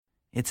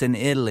It's in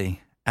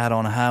Italy, out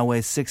on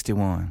Highway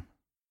 61.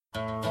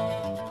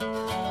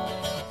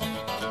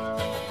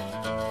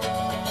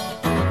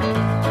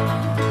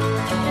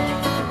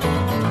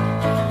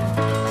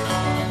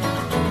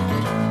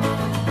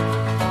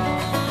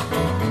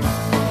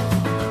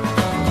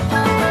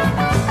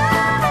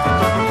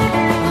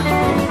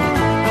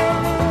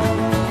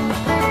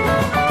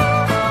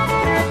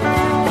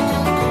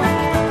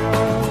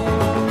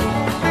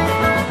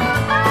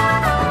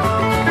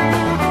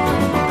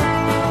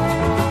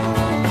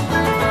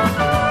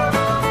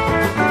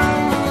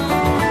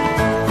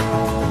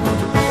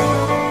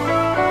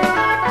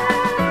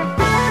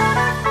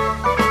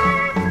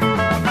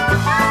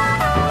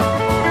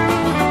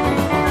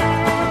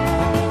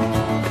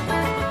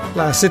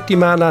 La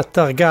settimana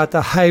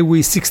targata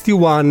Highway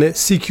 61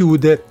 si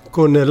chiude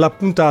con la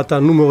puntata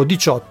numero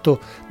 18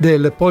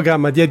 del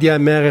programma di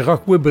ADMR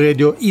Rock Web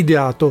Radio,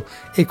 ideato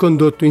e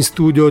condotto in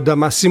studio da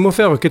Massimo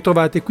Ferro, che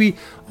trovate qui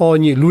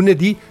ogni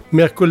lunedì,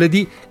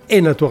 mercoledì e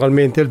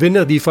naturalmente il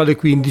venerdì fra le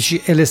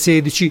 15 e le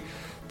 16.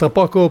 Tra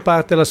poco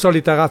parte la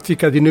solita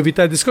raffica di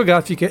novità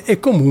discografiche e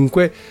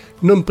comunque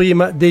non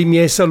prima dei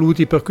miei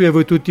saluti, per cui a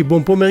voi tutti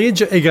buon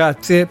pomeriggio e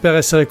grazie per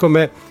essere con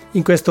me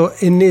in questo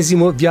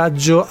ennesimo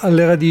viaggio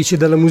alle radici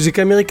della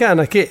musica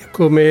americana che,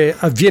 come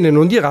avviene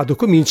non di rado,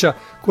 comincia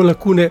con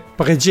alcune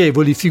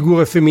pregevoli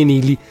figure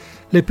femminili.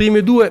 Le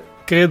prime due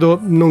credo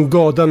non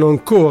godano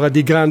ancora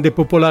di grande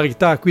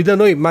popolarità qui da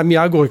noi, ma mi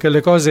auguro che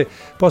le cose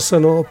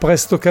possano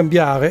presto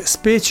cambiare,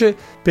 specie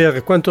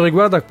per quanto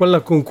riguarda quella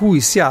con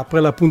cui si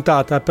apre la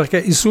puntata, perché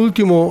il suo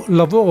ultimo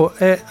lavoro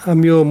è, a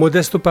mio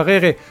modesto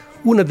parere,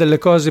 una delle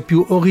cose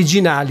più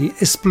originali,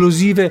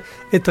 esplosive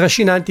e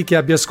trascinanti che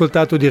abbia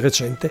ascoltato di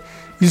recente.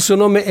 Il suo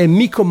nome è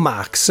Miko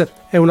Marks,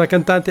 è una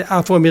cantante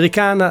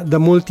afroamericana da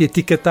molti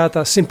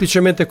etichettata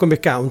semplicemente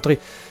come country,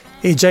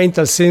 e già in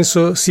tal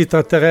senso si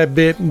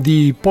tratterebbe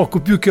di poco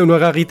più che una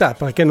rarità,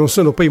 perché non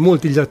sono poi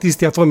molti gli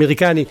artisti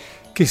afroamericani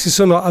che si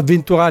sono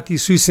avventurati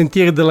sui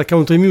sentieri della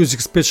country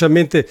music,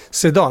 specialmente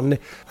se donne,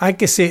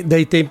 anche se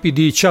dai tempi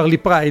di Charlie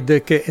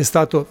Pride, che è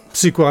stato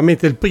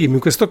sicuramente il primo in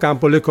questo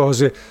campo, le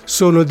cose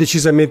sono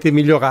decisamente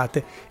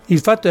migliorate. Il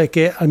fatto è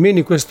che almeno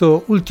in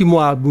questo ultimo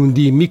album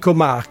di Miko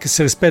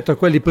Marks, rispetto a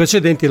quelli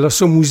precedenti, la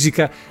sua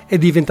musica è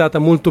diventata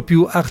molto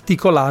più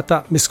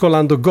articolata,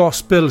 mescolando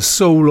gospel,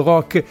 soul,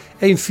 rock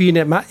e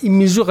infine, ma in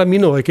misura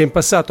minore che in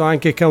passato,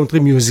 anche country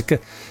music.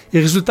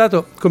 Il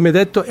risultato, come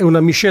detto, è una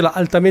miscela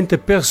altamente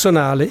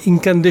personale,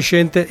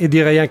 incandescente e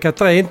direi anche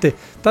attraente,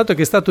 tanto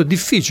che è stato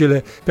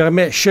difficile per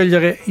me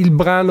scegliere il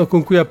brano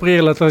con cui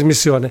aprire la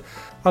trasmissione.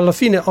 Alla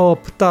fine ho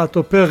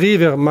optato per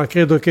River, ma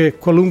credo che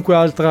qualunque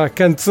altra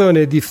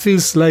canzone di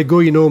Feels Like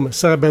Going Home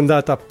sarebbe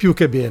andata più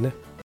che bene.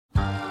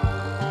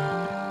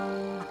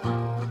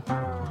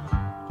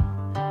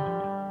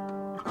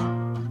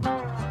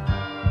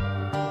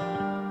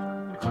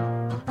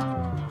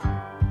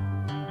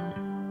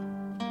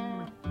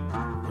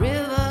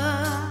 River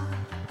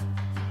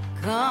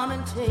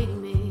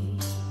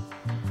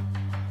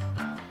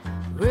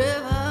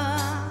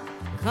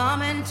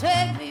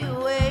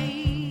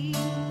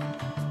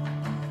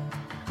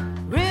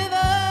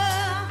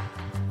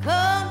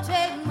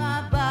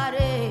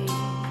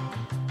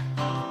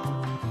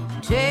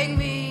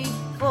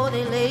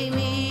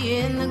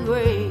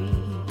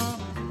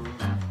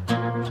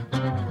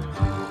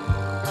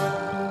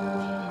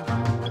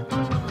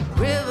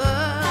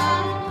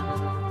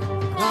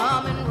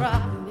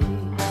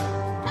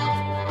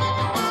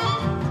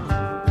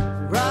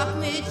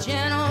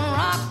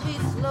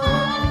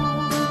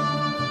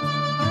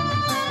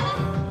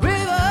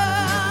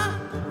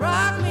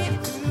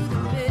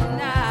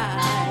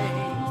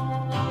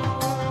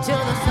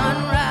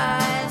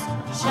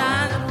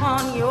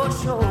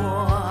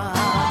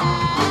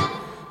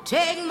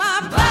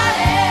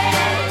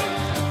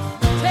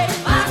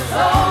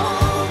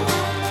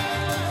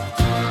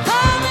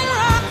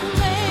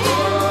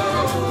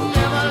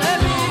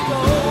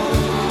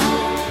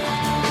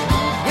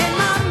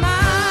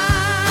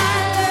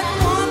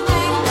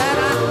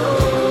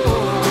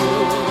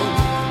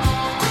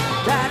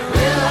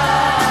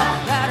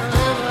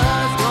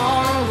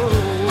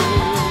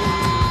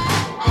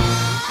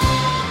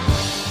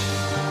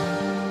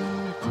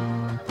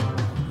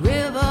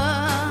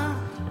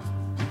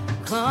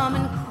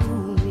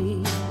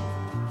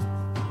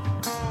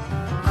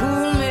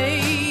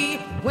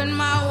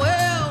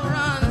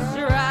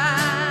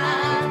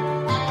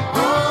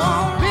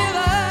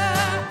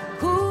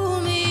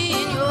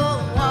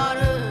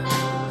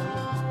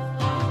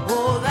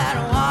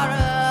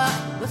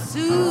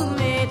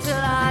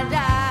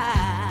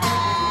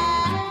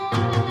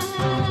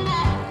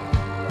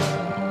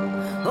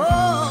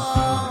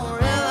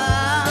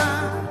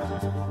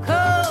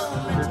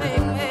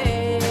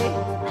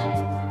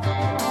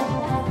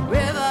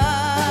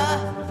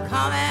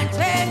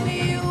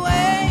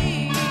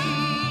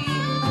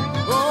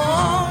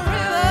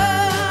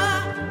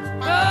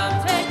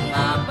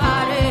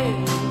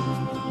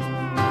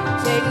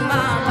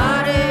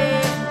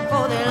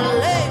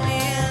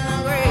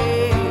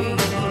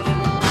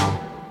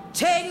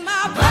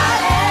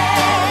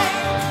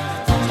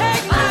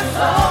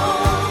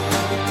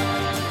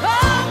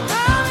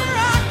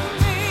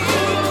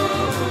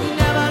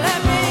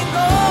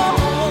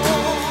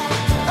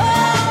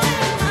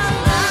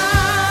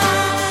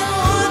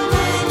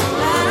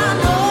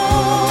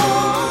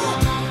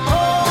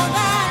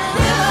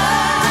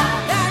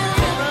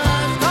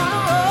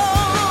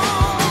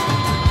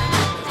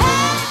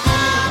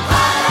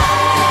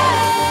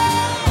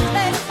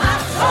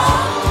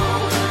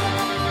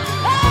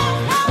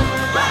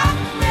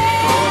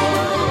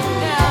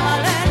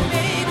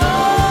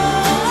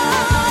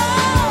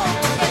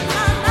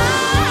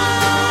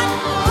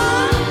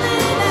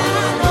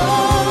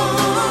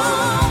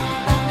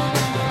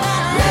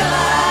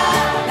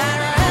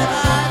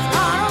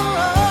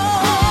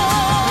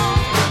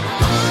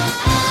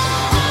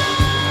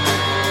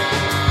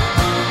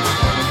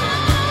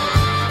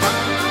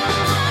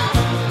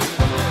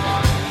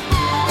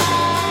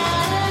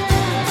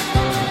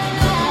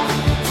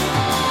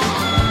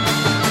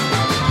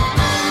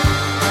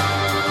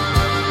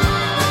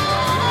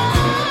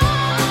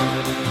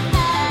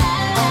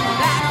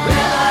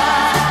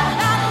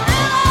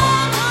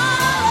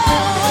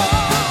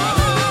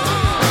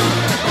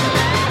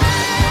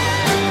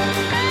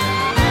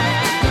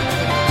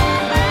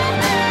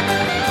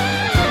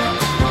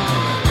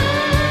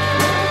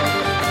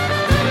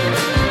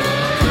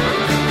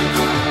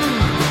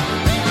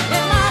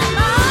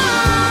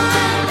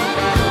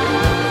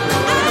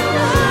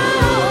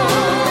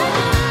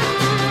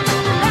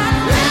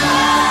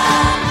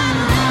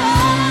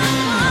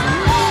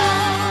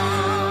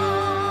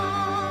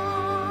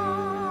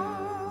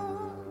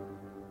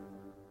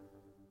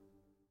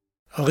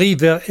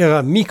River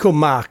era Miko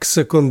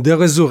Marx con The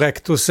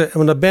Resurrectus, è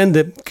una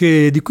band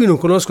di cui non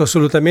conosco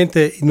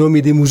assolutamente i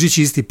nomi dei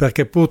musicisti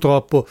perché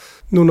purtroppo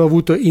non ho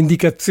avuto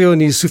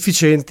indicazioni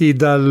sufficienti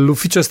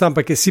dall'ufficio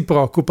stampa che si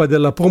preoccupa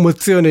della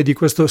promozione di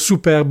questo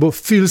superbo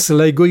Feels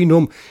Like Going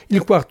Home,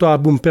 il quarto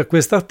album per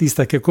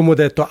quest'artista che, come ho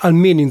detto,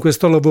 almeno in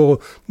questo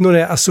lavoro non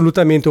è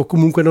assolutamente, o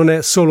comunque non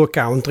è solo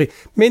country,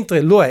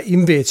 mentre lo è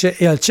invece,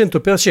 e al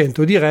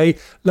 100% direi,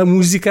 la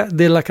musica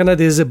della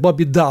canadese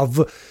Bobby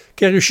Dove,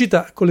 che è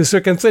riuscita con le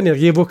sue canzoni a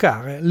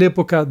rievocare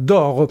l'epoca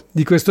d'oro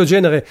di questo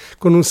genere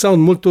con un sound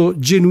molto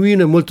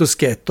genuino e molto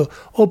schietto.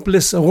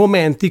 Hopeless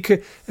Romantic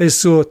è il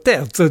suo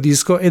terzo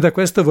disco e da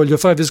questo voglio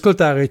farvi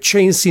ascoltare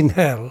Chains in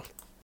Hell.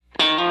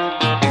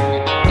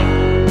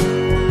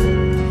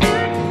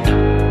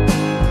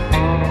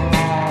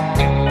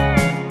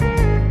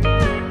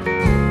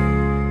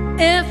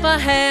 If I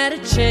had a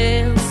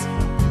chance,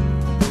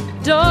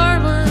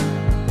 darling,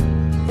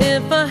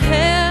 if I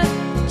had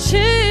a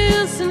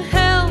chance in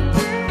hell,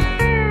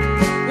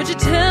 would you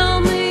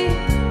tell me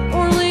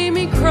or leave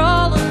me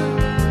crawling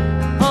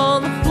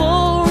on the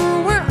floor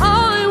where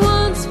I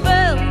once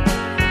fell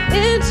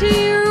into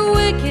your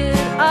wicked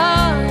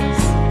eyes,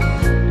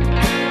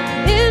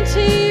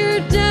 into your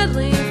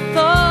deadly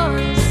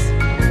thoughts?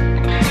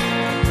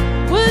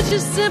 Would you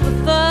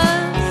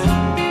sympathize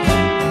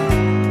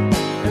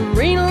and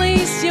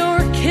release your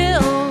kill?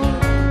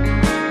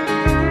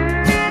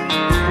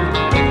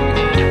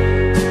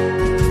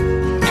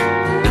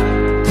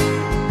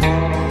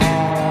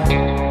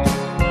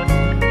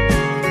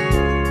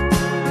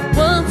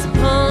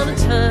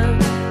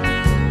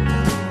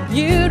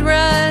 You'd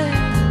write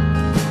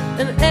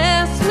and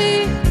ask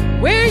me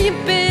where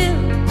you've been.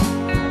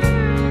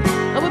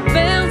 I would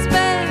bounce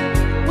back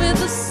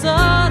with a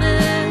sonnet,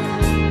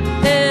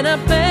 and I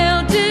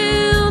bow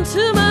down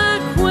to my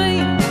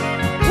queen,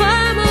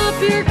 climb up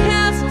your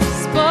castle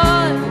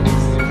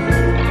spires,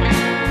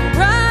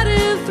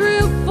 riding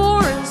through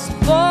forest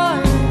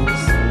fires,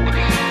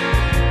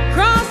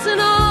 crossing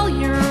all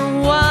your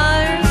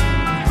wires.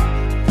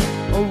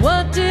 Oh,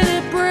 what did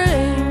it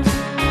bring?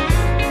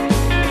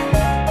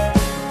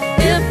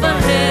 If I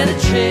had a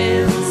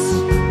chance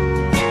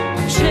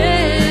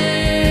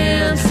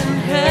in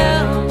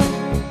hell.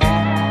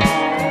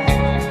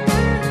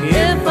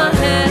 If I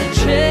had a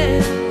chance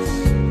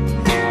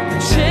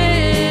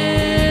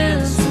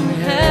in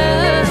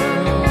hell,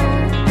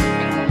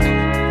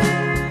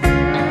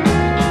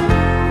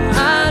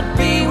 I'd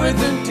be with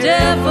the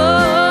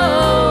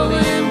devil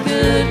in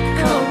good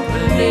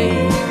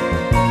company,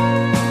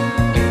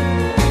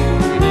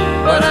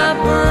 but I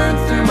burned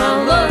through my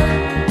luck.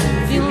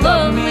 If you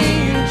love me,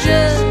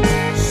 just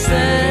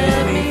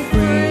set me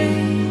free.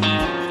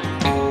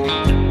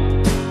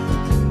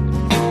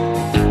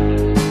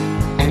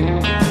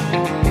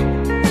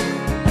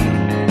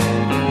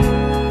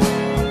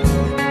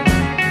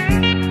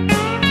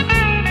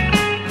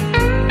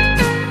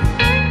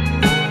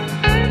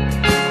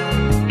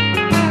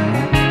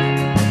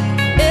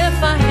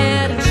 If I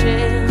had a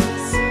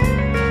chance,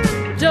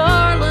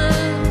 darling,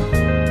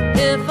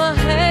 if I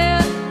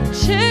had a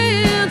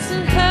chance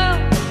in hell,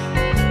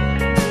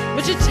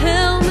 would you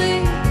tell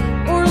me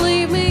or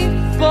leave me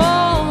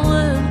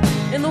falling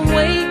in the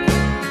wake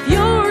of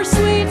your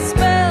sweet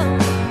spell?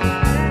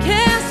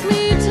 Cast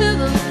me to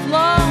the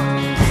floor,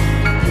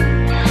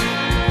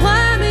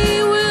 ply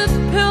me with a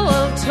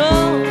pillow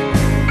talk.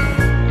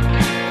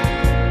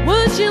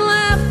 Would you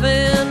laugh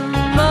and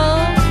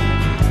moan,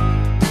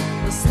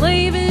 a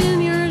slave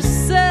in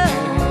yourself?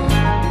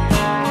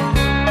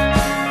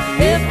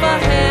 If I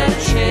had a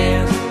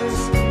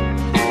chance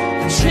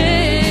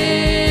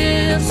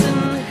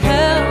in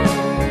hell.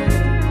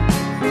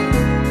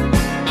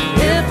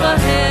 If I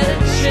had a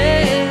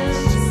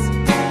chance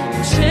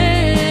in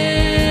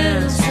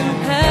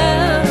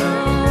hell.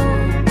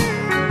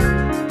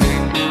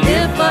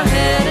 If I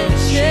had a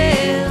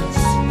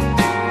chance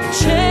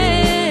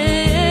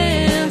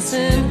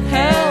in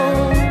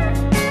hell.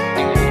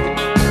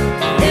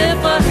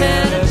 If I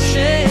had a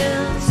chance.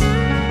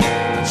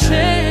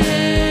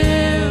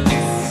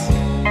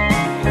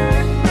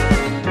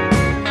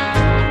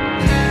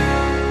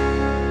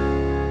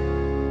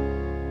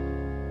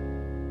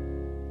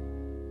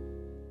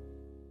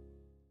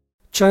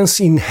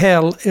 Chance in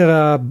Hell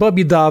era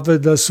Bobby Dove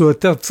dal suo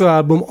terzo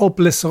album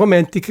Hopeless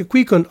Romantic,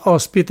 qui con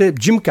ospite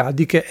Jim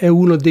Cuddy, che è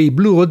uno dei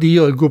Blue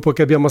Rodeo, il gruppo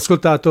che abbiamo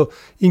ascoltato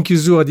in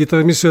chiusura di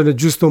trasmissione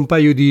giusto un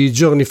paio di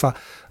giorni fa.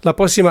 La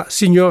prossima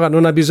signora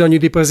non ha bisogno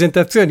di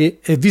presentazioni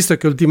e visto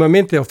che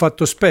ultimamente ho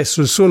fatto spesso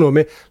il suo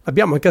nome,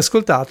 l'abbiamo anche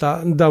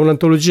ascoltata da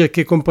un'antologia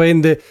che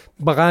comprende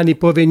brani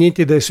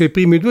provenienti dai suoi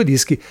primi due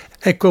dischi.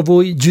 Ecco a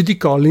voi Judy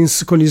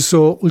Collins con il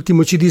suo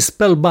ultimo CD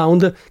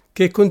Spellbound,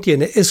 che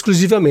contiene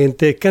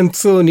esclusivamente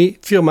canzoni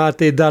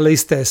firmate da lei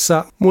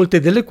stessa, molte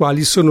delle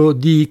quali sono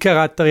di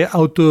carattere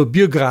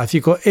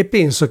autobiografico, e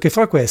penso che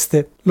fra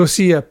queste lo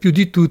sia più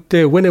di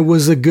tutte When I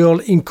Was a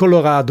Girl in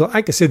Colorado,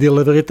 anche se a dire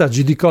la verità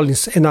Judy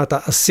Collins è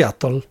nata a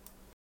Seattle.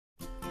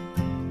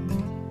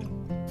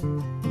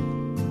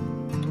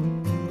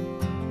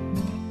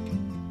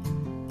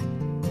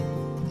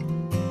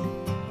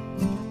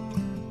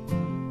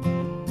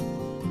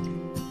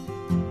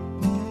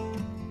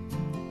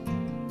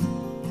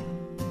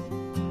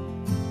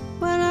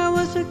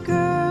 was a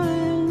girl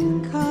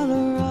in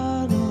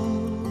Colorado,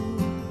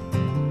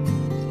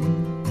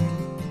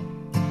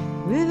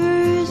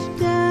 rivers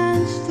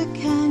danced the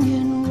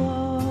canyon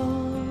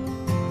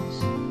walls,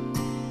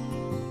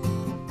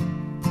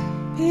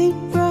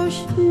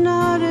 paintbrush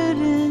nodded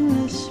in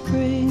the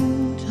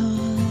springtime.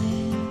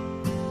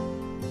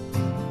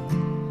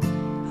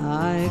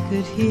 I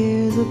could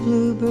hear the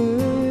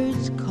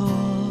bluebirds'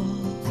 calls.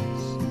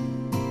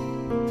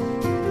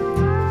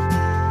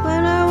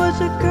 When I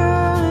was a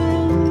girl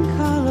in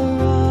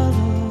Colorado,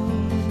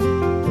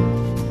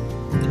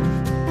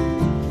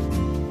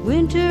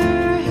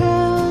 winter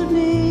held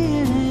me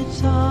in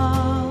its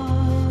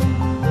arms.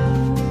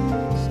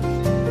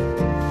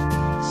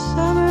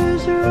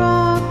 Summers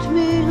rocked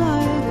me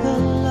like a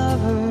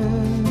lover.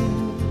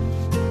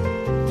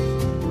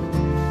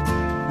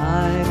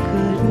 I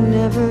could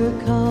never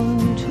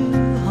come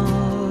too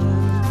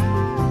hard.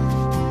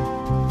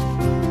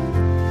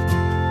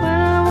 When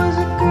I was a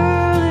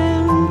girl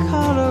in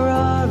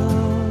Colorado,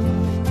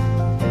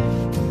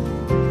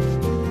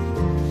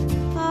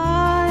 I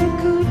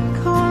could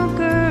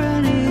conquer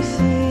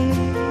anything.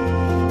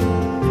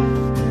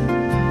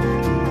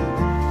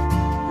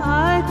 I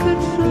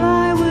could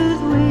fly with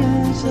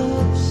wings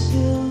of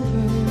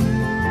silver.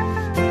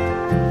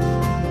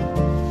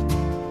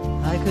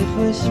 I could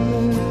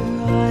whisper,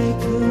 I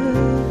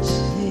could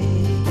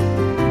sing.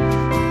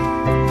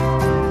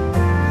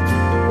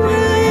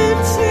 Will you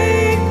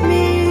take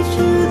me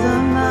to the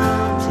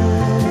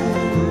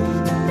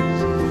mountains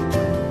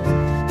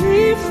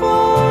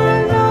before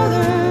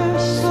another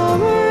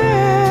summer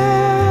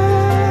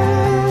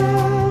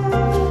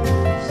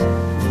ends?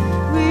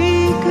 We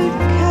could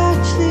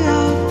catch the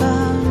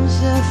outbound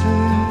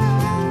zephyr.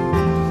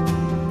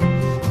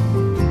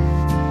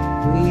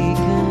 We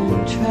can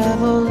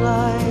travel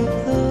like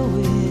the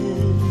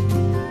wind.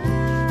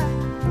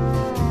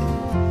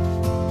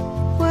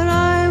 When I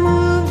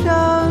moved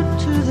out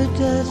to the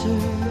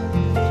desert,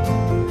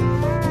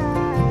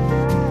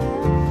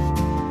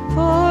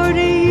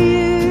 40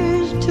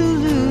 years to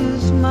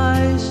lose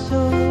my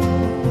soul.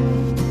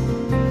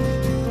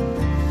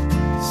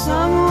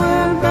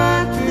 Somewhere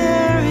back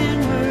there in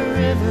her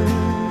river,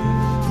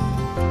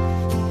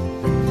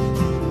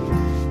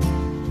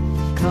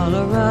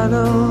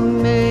 Colorado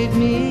made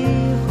me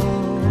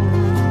whole.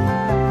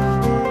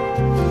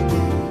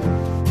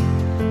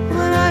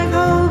 When I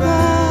go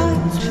back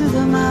to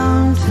the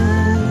mountains,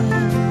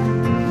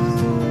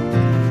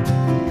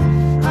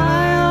 I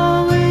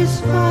always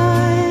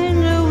find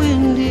a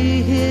windy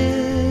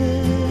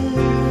hill.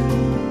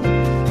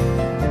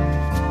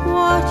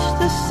 Watch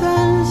the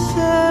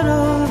sunset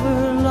over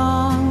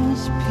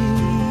Long's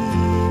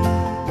Peak.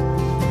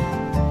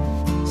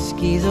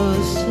 Ski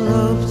those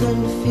slopes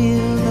and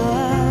feel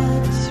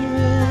that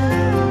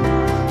thrill.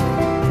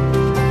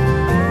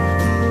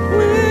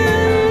 Will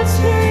you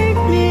take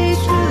me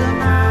to the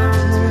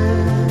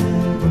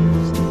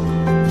mountains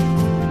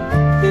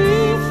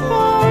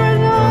before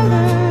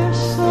another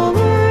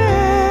summer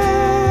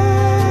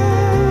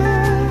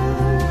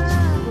ends?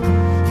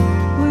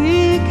 We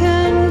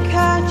can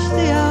catch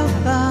the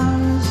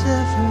outbound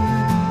zephyr.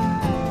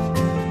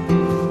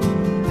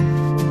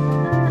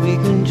 We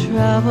can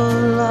travel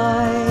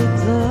like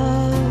the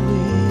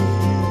wind.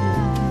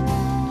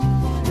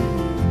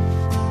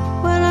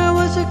 When I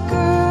was a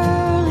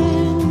girl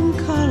in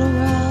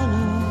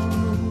Colorado,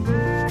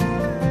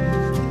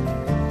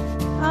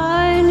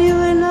 I knew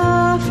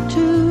enough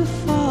to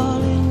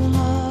fall in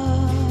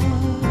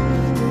love,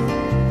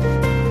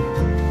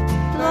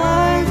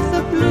 like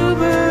the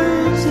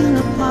bluebirds in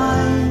the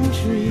pine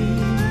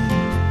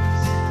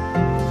trees,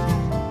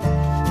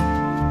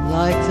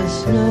 like the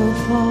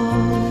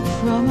snowfall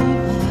from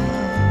above.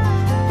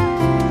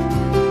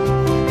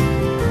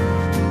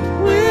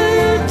 Will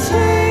you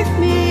take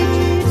me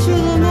to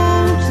the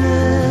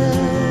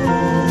mountains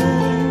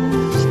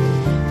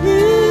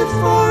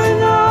before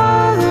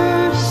another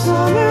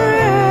summer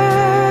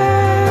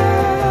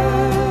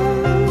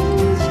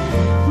ends?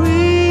 We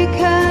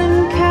can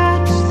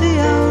catch the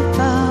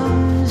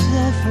outbound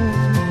zephyr.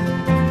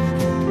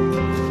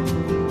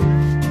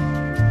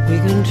 We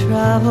can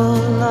travel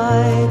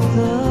like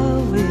the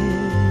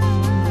wind,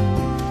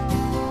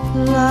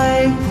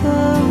 like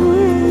the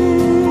wind,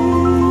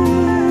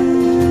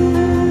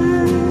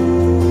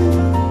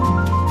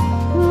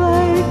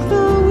 like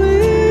the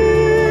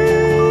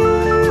wind,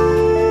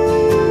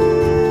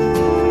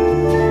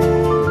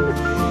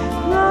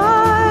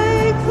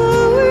 like the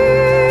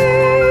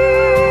wind.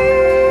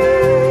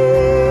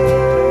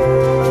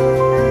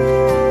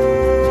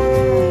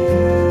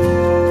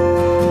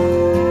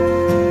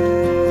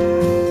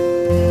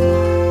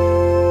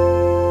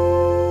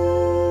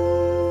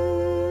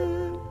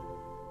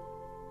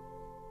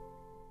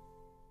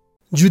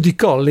 Judy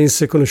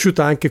Collins,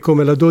 conosciuta anche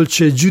come la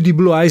dolce Judy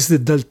Blue Eyes,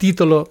 dal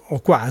titolo,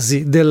 o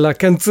quasi, della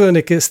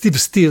canzone che Steve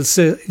Stills,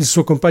 il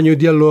suo compagno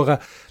di allora,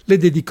 le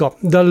dedicò.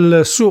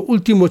 Dal suo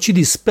ultimo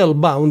CD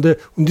Spellbound,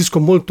 un disco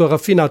molto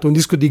raffinato, un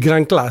disco di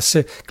gran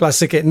classe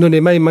che non è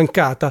mai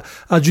mancata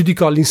a Judy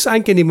Collins,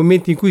 anche nei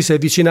momenti in cui si è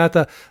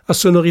avvicinata a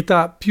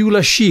sonorità più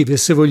lascive,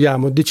 se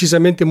vogliamo,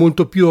 decisamente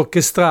molto più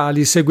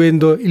orchestrali,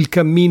 seguendo il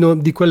cammino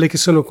di quelle che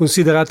sono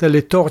considerate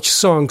le torch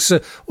songs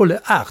o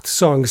le art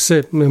songs,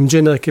 un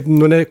genere che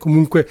non è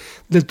comunque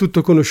del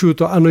tutto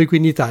conosciuto a noi qui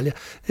in Italia.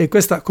 E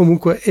questa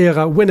comunque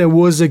era When I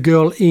Was a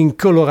Girl in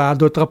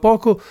Colorado. Tra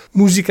poco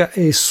musica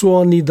e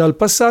suoni dal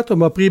passato,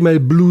 ma prima il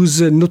blues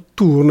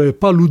notturno e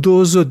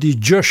paludoso di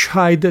Josh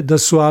Hyde dal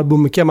suo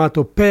album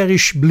chiamato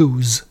Parish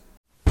Blues.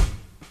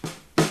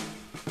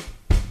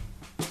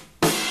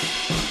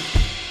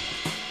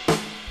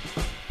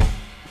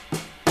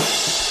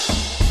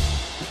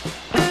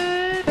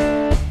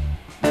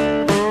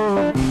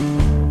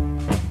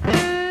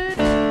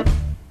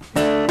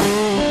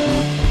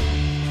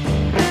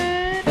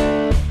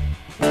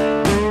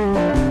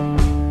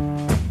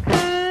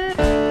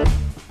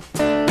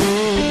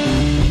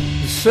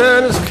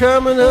 Sun is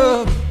coming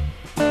up,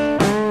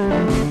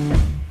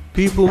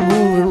 people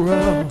moving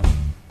around,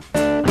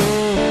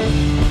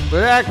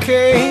 but I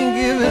can't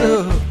give it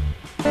up.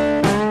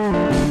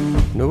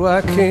 No, I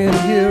can't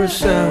hear a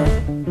sound,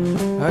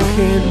 I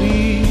can't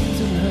leave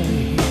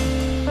tonight.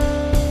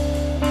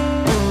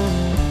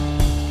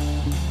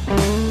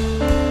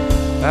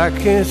 I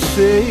can't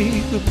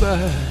say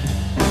goodbye.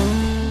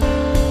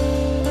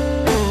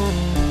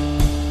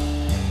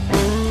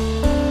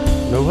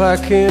 No, I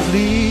can't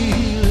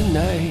leave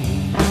tonight.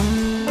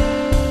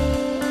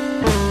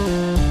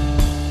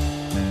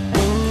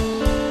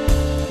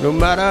 No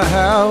matter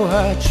how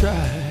I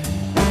try.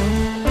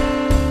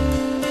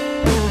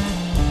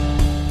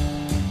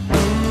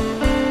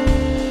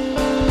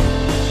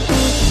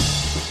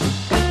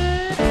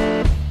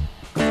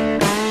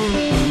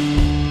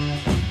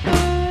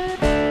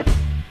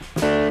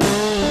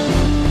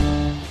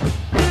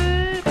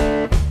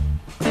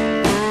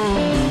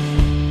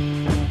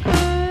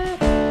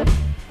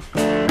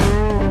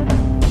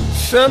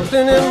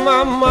 Something in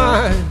my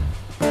mind,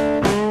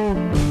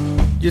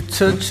 your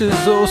touch is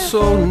oh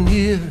so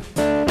near.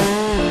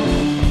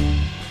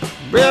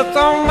 Breath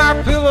on my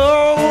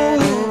pillow,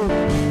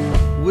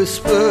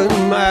 whisper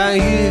in my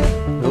ear.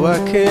 No, I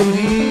can't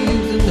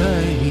leave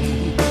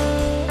tonight.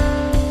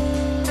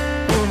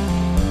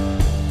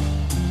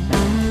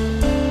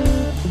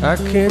 I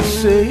can't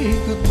say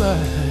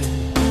goodbye.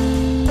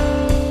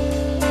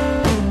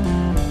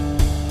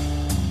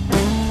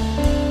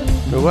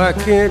 No, I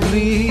can't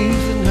leave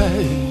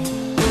tonight.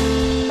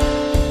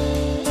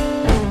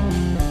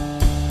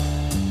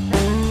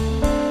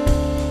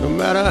 No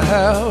matter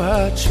how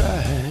I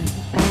try.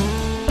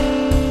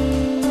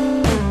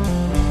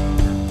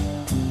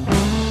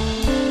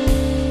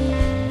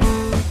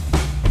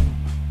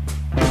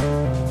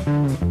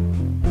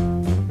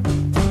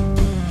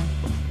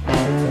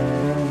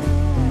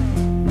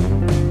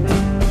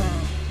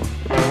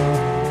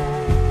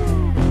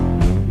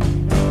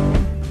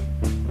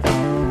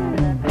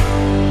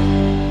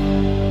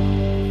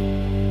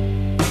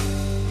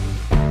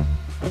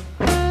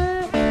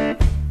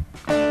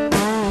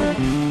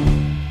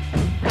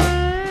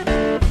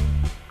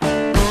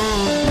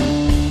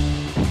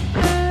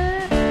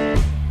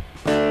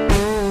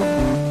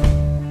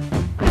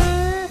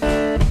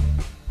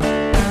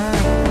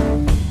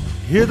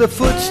 Hear the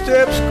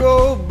footsteps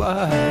go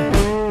by,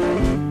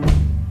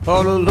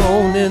 all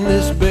alone in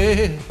this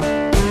bed.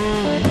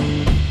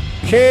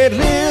 Can't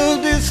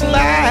live this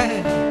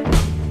life.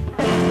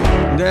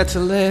 That's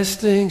the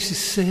last thing she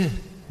said.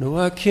 No,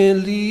 I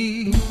can't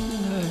leave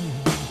tonight.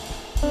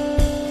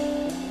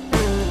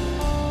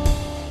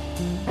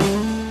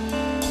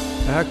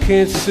 I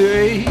can't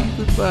say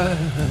goodbye.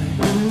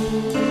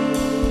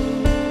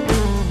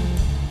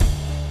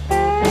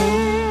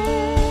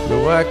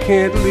 No, I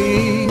can't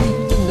leave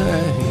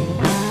tonight.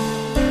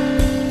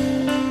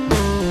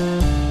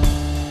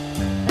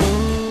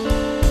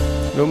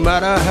 No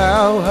matter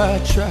how I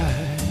try.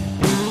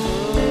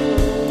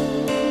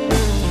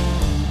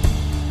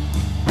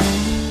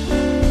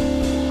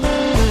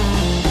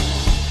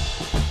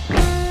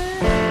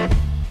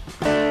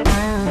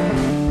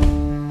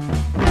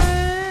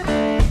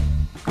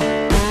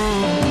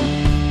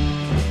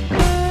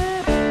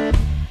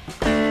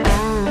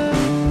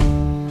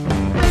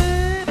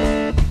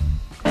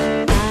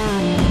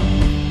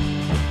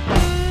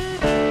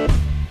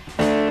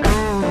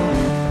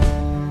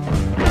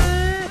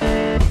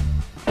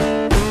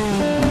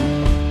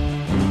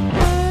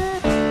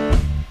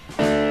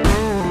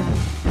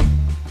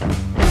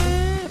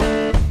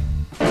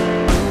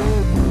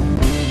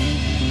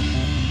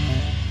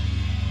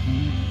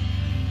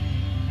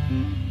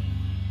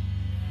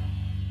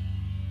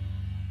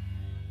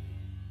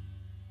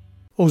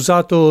 Ho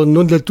usato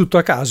non del tutto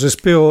a caso e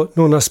spero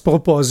non a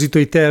sproposito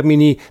i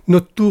termini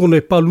notturno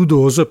e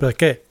paludoso,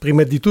 perché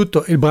prima di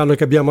tutto il brano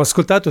che abbiamo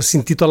ascoltato si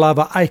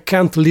intitolava I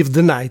Can't Live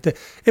the Night,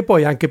 e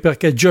poi anche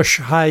perché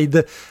Josh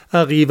Hyde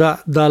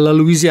arriva dalla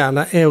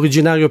Louisiana, è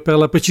originario per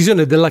la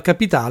precisione della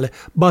capitale,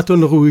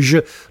 Baton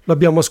Rouge. Lo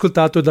abbiamo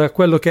ascoltato da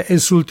quello che è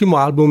il suo ultimo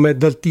album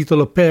dal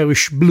titolo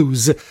Parish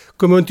Blues.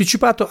 Come ho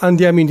anticipato,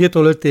 andiamo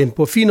indietro nel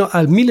tempo fino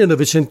al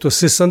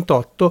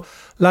 1968,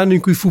 l'anno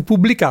in cui fu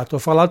pubblicato,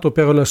 fra l'altro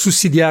per una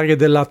sussidiaria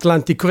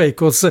dell'Atlantic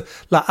Records,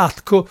 la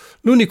Atco,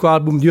 l'unico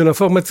album di una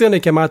formazione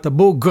chiamata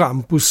Bo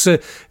Grampus,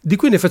 di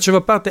cui ne faceva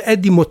parte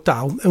Eddie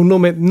Motown. È un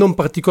nome non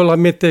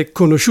particolarmente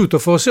conosciuto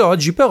forse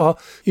oggi, però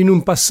in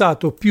un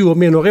passato più o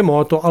meno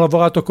remoto ha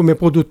lavorato come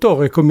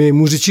produttore, come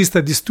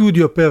musicista di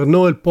studio per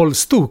Noel Paul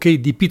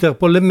Stuckey di Peter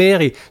Paul and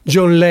Mary,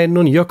 John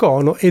Lennon, Yoko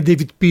Ono e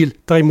David Peel,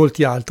 tra i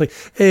molti altri.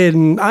 E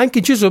ha anche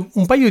inciso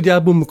un paio di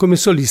album come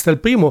solista. Il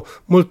primo,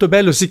 molto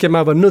bello, si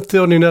chiamava No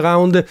Turning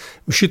Around,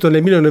 uscito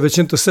nel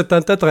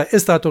 1973, è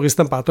stato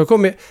ristampato,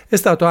 come è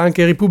stato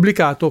anche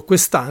ripubblicato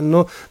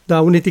quest'anno da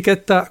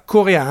un'etichetta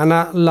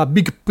coreana, la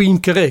Big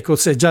Pink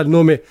Records, e già il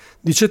nome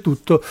dice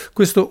tutto,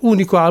 questo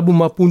unico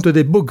album appunto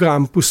dei Bo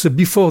Grampus,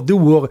 Before the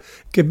War,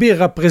 che ben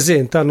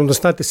rappresenta,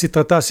 nonostante si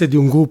trattasse di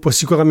un gruppo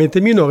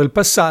sicuramente minore, il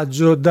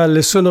passaggio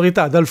dalle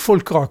sonorità, dal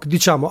folk rock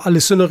diciamo,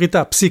 alle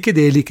sonorità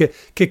psichedeliche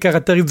che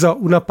caratterizzò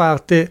una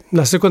parte,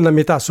 la seconda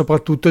metà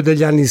soprattutto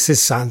degli anni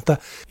 60.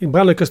 Il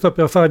brano che sto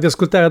per farvi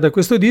ascoltare da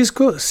questo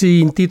disco si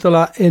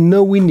intitola A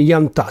Knowing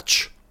Young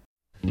Touch.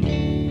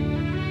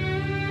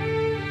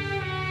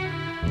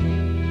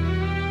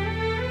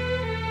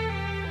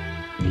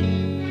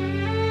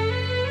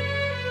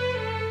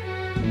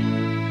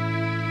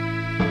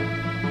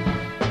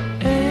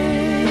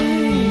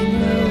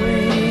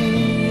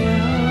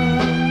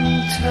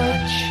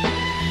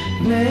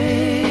 Made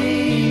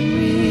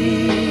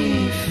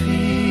me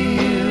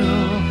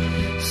feel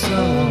so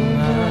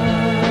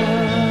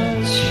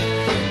much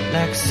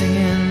like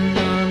singing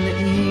on the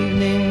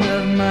evening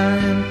of my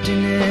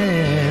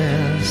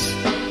emptiness.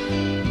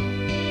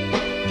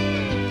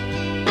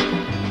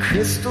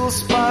 Crystal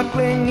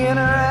sparkling in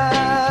her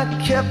eye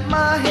kept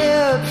my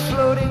head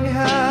floating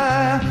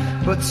high,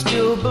 but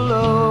still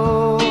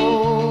below.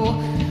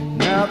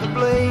 Now the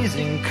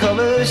blazing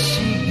colors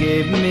she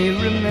gave me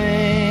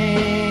remain.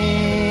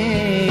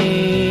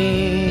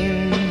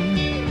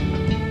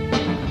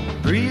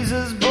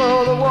 Breezes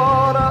blow the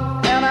water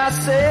and I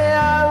say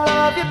I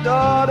love you,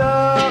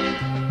 daughter,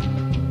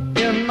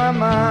 in my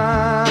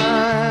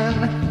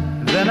mind.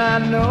 Then I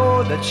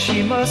know that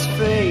she must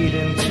fade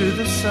into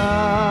the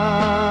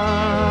sun.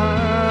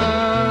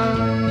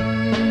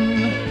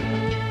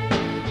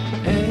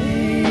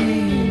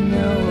 Ain't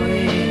no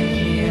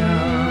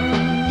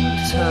young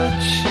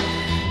touch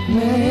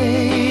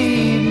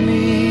made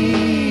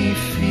me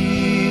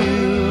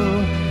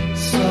feel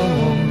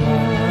so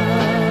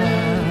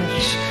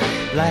much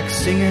like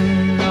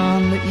singing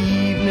on the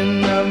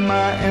evening of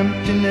my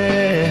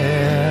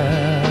emptiness.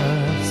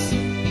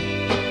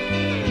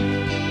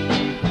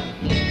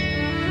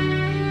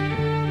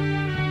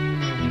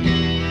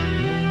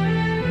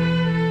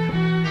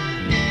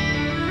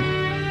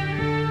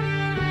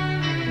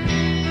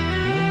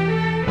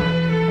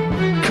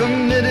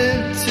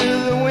 Committed to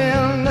the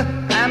wind,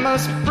 I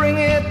must bring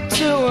it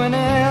to an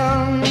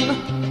end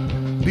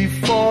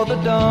before the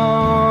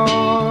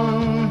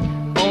dawn.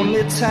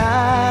 Only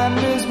time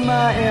is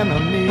my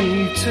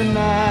enemy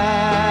tonight.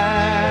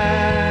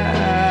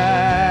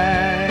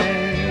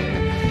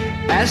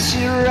 As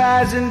she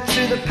rides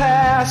into the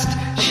past,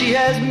 she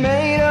has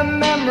made a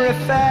memory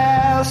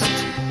fast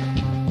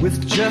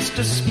with just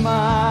a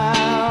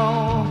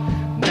smile.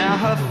 Now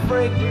her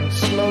fragrance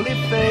slowly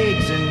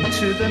fades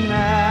into the night.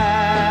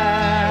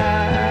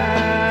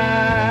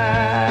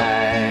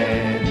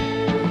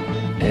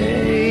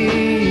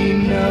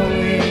 Ain't no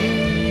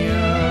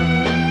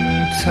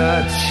young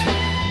touch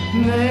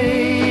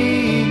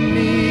made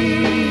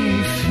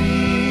me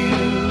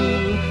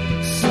feel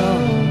so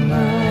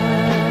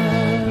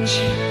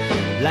much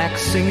like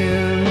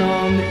singing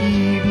on the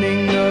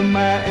evening of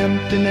my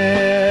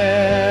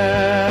emptiness.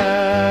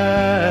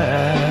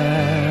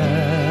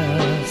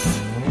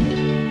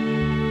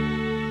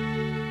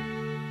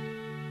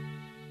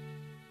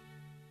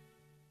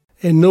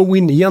 E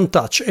Knowing Young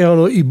Touch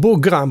erano i Bo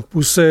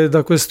Grampus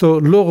da questo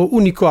loro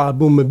unico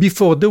album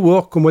Before the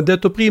War, come ho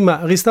detto prima,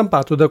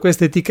 ristampato da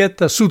questa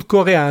etichetta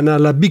sudcoreana,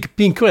 la Big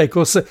Pink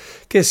Records,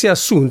 che si è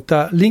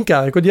assunta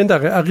l'incarico di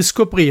andare a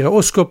riscoprire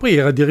o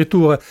scoprire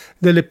addirittura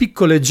delle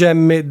piccole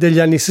gemme degli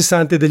anni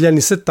 60 e degli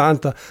anni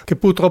 70 che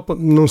purtroppo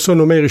non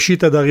sono mai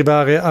riuscite ad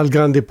arrivare al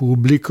grande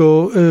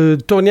pubblico.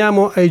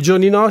 Torniamo ai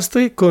giorni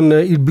nostri con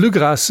il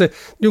bluegrass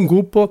di un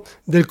gruppo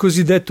del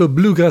cosiddetto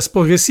bluegrass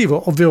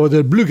progressivo, ovvero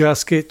del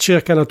bluegrass che ci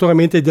cerca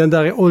naturalmente di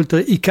andare oltre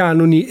i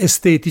canoni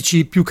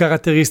estetici più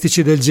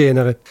caratteristici del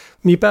genere.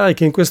 Mi pare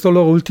che in questo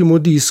loro ultimo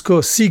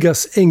disco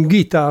Cigars and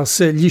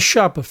Guitars gli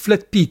Sharp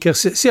Flat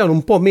Pickers siano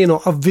un po'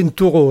 meno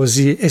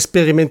avventurosi e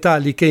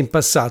sperimentali che in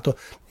passato.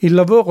 Il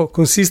lavoro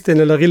consiste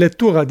nella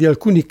rilettura di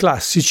alcuni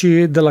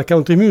classici della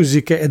country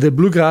music e del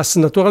bluegrass.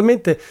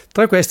 Naturalmente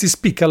tra questi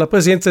spicca la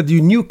presenza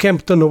di New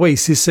Campton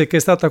Oasis, che è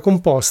stata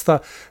composta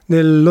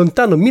nel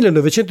lontano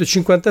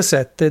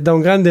 1957 da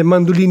un grande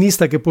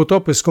mandolinista che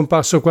purtroppo è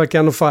scomparso qualche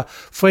anno fa,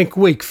 Frank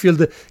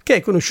Wakefield, che è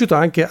conosciuto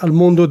anche al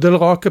mondo del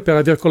rock per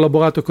aver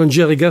collaborato con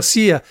Jerry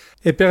Garcia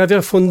e per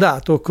aver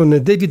fondato con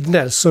David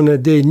Nelson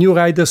dei New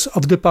Riders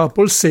of the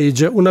Purple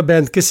Sage una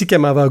band che si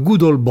chiamava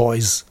Good Old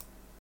Boys.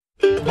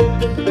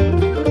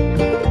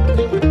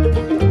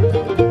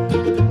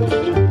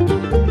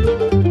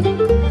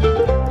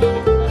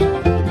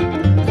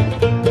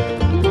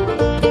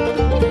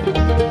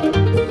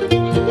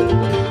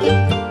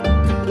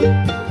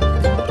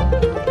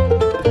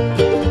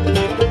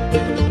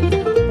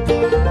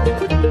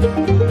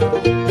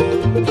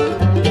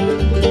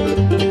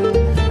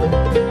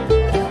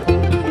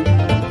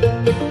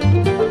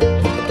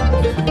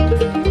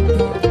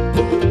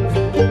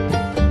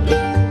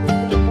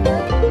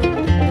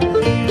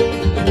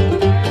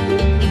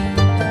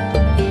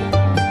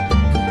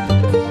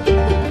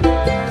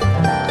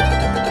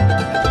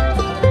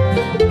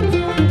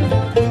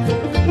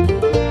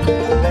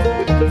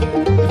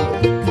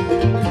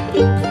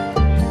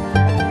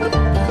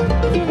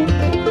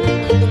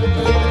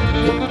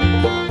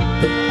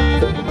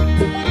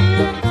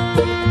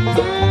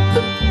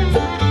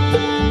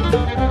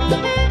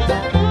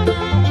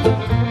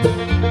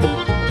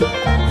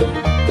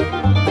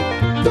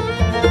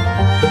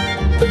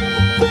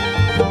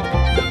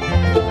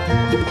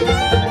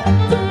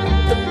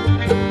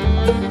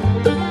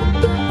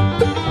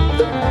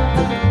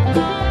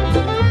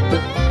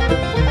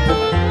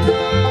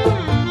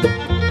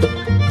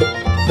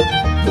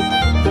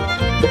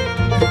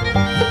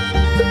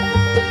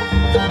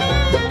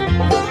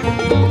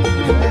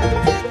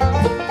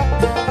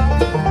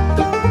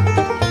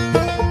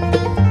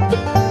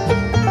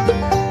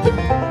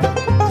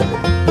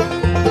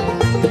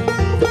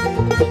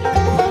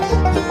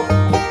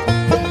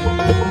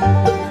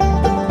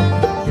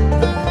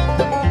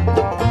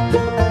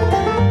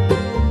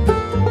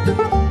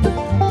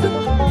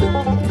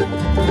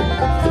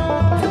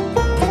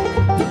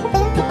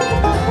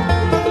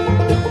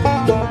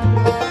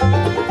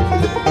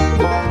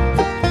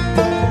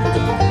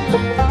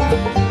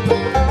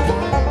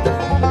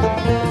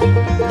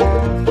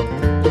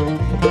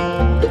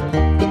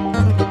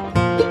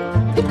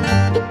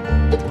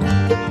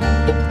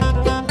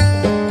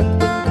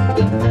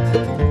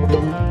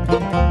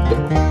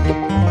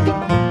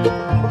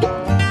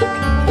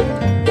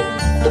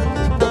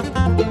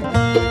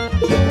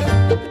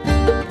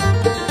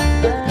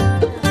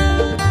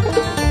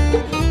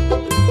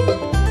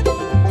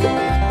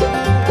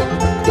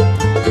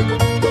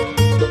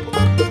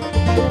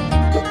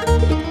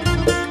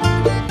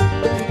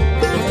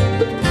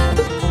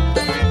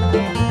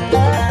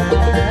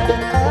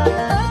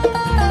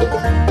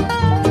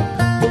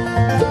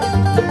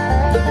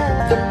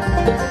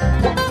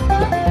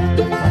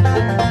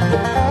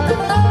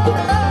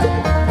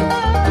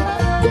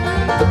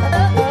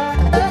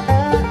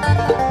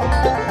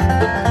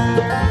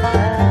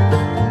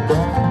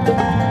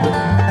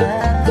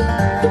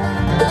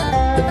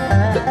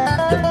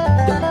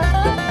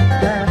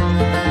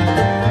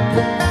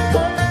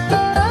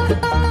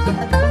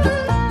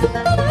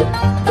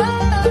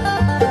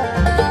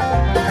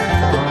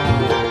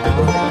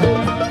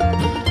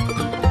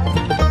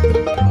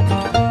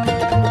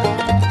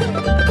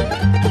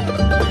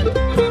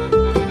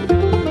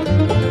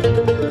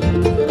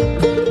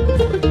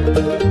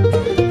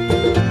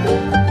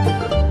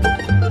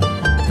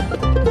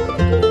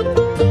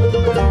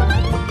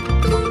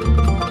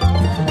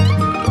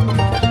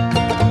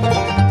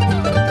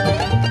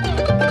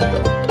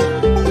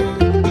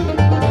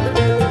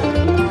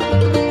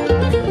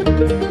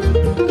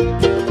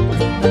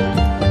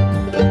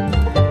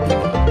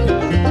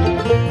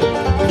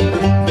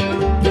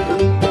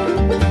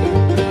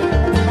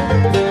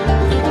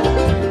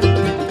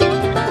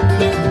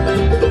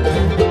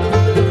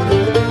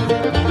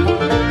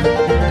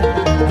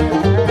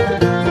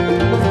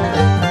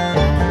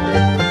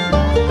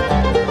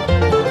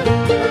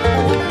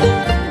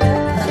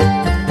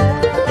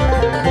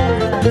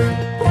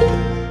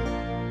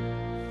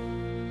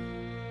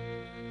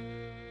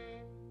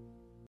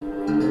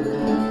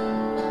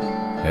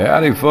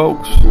 Howdy,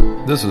 folks.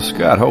 This is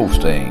Scott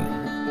Holstein,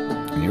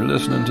 and you're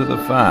listening to the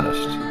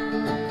finest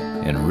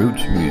in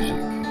roots music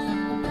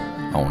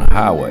on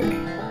Highway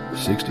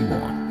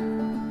 61.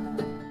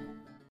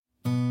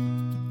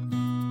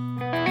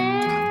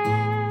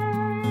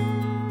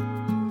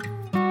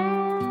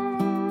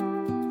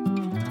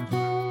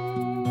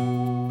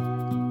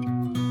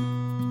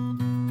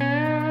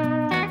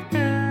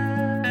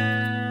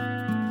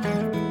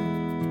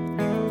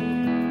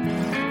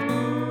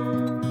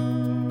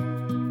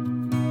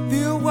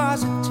 There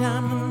was a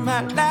time when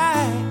my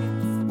life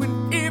when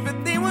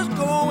everything was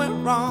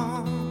going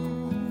wrong.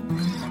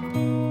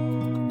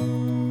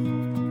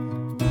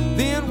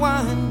 Then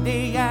one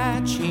day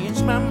I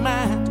changed my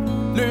mind,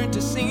 learned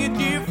to sing a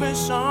different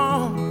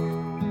song.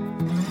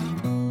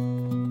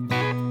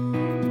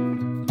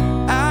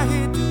 I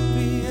had to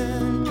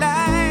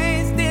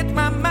realize that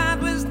my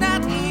mind was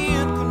not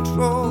in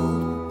control.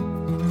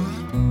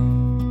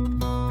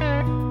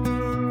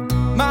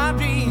 My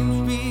dreams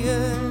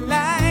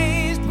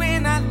realized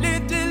when I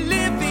learned to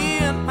live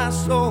in my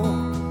soul,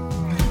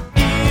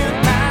 in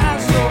my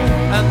soul.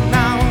 And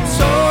now I'm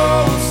so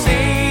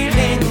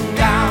sailing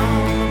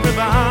down the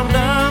river of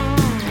love.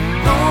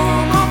 No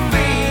more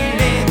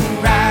failing,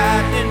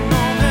 riding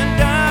on the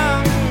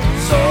down.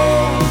 So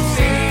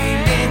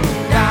sailing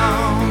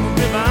down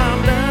the river of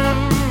love.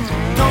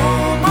 No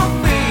more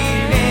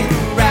failing,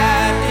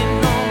 riding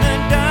on the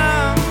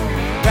down,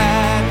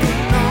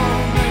 riding on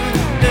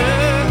the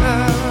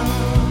love.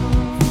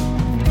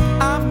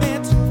 I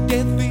met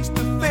death face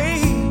to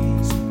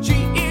face. She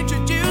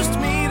introduced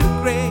me to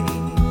grace.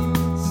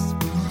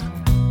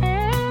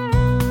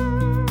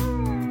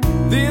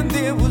 Then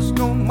there was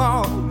no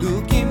more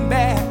looking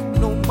back,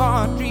 no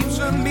more dreams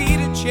for me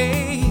to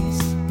chase.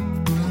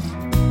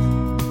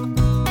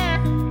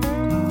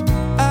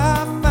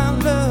 I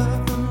found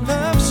love and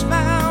love's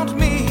found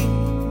me.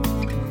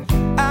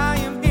 I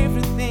am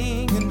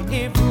everything and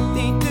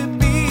everything to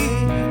be.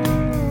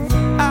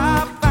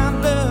 I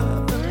found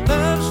love and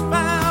love's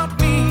found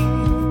me.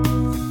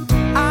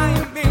 I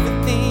am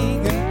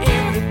everything and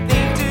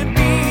everything to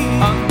be.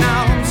 Oh,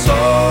 now I'm so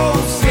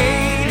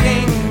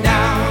sailing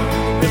down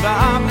the river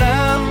of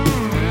love.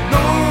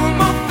 No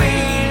more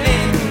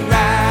failing,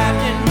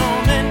 riding on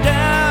the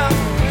down.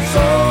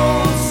 So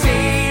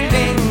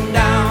sailing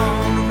down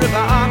the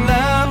river of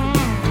love.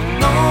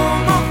 No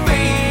more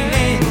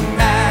failing,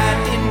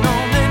 riding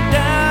on the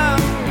down,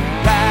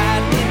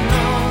 riding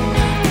on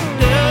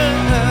the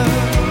love.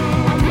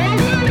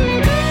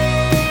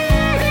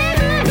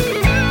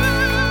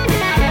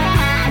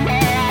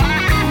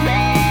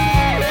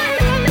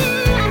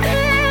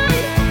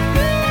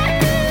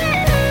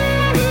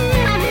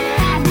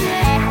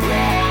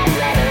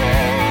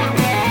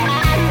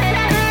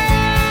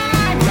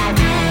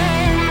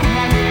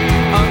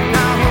 Oh,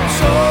 now I'm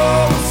so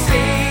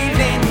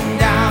sailing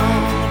down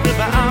the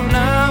river of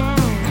love.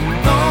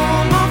 No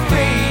more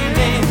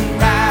failing,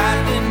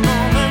 riding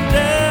on the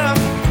dove.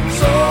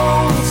 So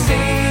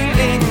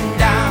sailing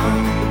down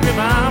the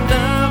river of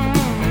love.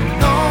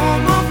 No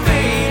more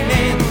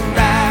failing,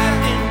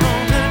 riding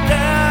on the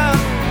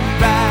dove,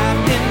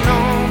 riding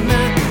on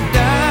the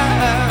dove.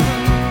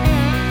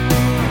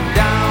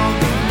 Down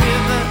the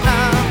river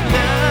of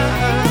love.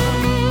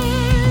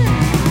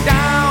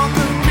 Down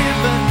the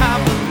river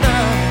of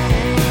love.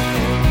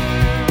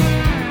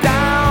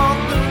 Down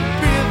the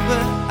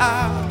river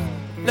of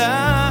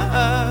love.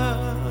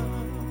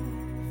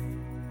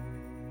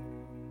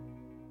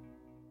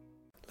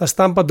 La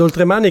stampa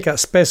d'oltremanica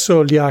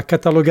spesso li ha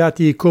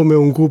catalogati come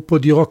un gruppo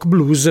di rock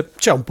blues.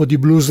 C'è un po' di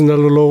blues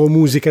nella loro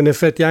musica, in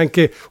effetti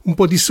anche un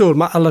po' di soul,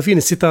 ma alla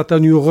fine si tratta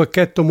di un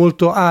rocchetto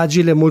molto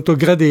agile, molto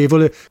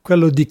gradevole,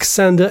 quello di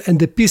Xander and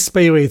the Peace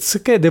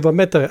Pirates, che devo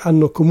ammettere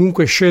hanno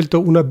comunque scelto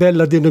una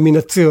bella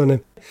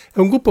denominazione. È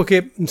un gruppo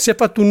che si è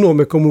fatto un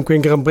nome comunque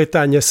in Gran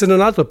Bretagna, se non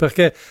altro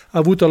perché ha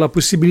avuto la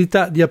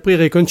possibilità di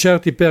aprire i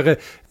concerti per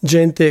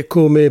gente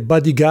come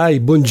Buddy Guy,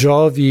 Bon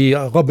Jovi,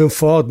 Robin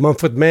Ford,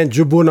 Manfred Mann,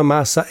 Joe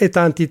Bonamassa e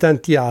tanti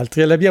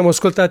altri. E li abbiamo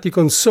ascoltati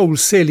con Soul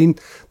Sailing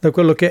da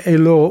quello che è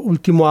il loro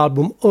ultimo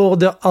album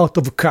Order Out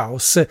of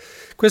Chaos.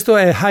 Questo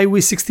è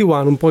Highway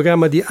 61, un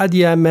programma di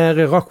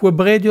ADMR Rock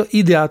Web Radio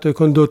ideato e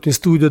condotto in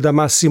studio da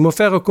Massimo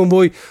Ferro, con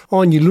voi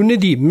ogni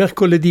lunedì,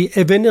 mercoledì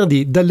e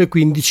venerdì dalle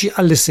 15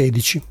 alle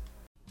 16.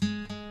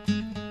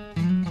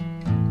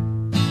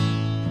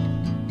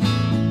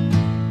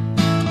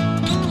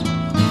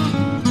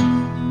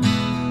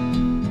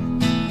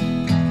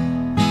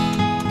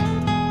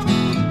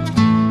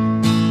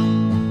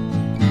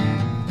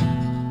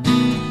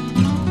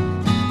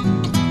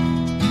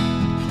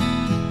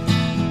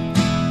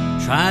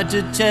 Tried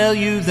to tell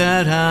you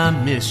that I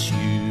miss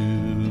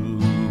you,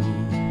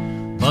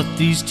 but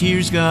these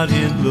tears got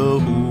in the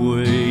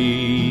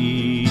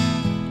way.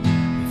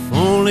 If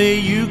only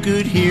you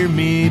could hear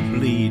me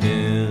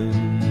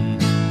bleeding,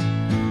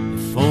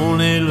 if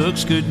only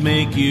looks could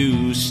make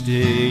you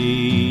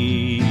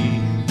stay.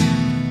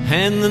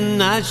 And the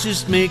nights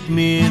just make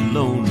me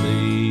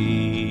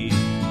lonely,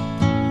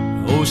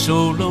 oh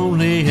so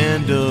lonely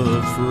and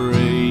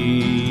afraid.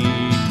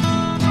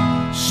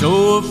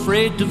 So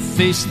afraid to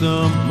face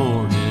the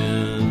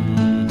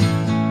morning,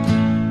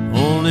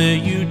 only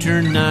you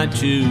turn night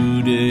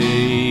to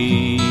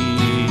day.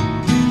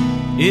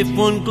 If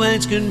one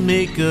glance can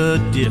make a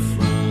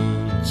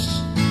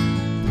difference,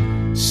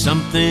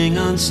 something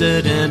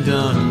unsaid and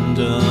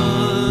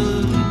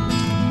undone.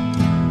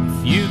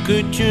 If you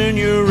could turn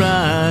your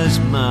eyes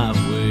my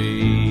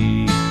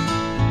way,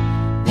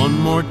 one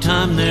more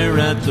time there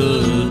at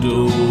the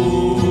door.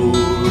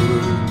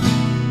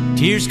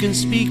 Tears can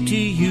speak to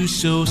you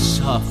so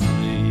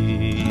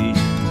softly.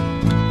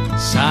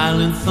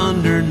 Silent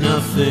thunder,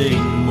 nothing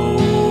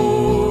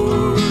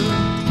more.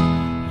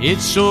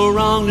 It's so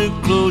wrong to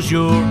close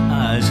your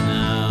eyes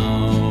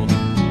now,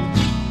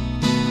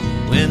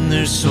 when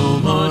there's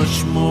so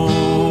much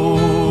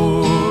more.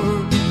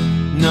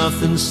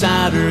 Nothing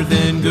sadder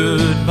than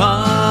goodbyes.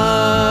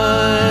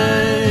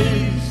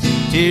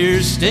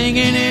 Tears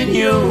stinging in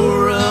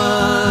your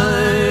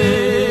eyes.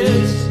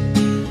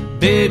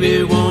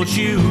 Baby, won't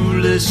you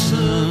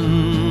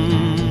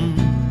listen?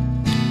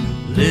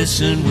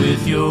 Listen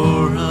with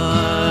your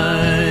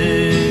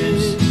eyes.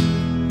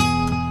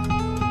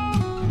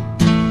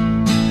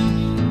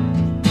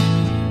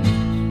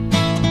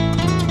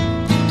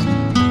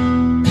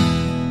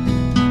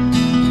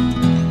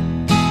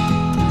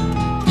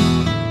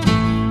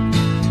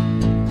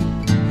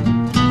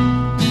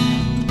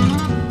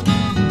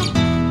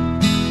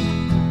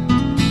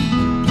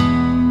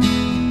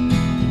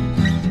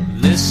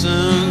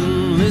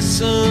 Listen,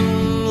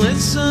 listen,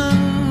 listen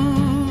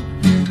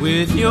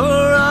with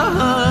your eyes.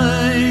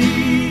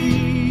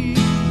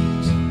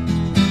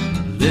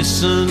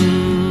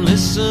 Listen,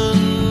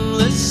 listen,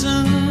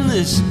 listen,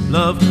 this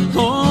love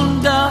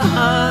won't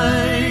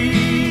die.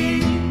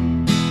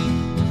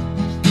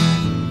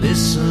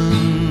 Listen,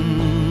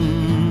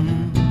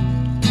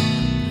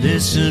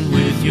 listen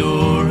with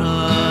your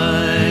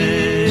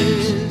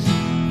eyes.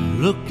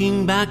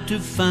 Looking back to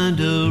find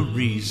a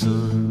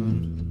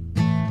reason.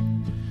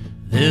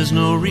 There's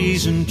no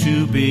reason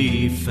to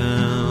be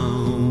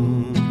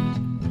found.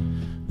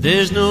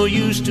 There's no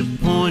use to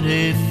point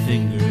a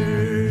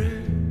finger.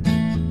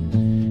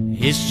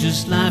 It's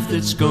just life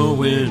that's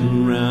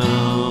going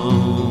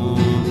round.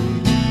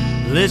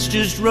 Let's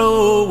just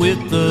roll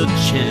with the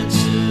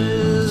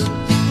chances.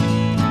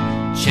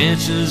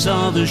 Chances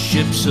are the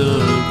ship's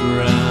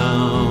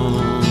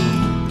aground.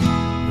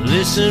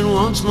 Listen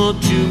once more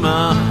to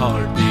my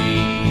heartbeat.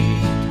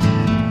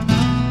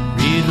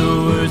 Read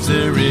the words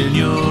there in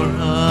your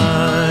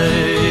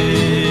eyes.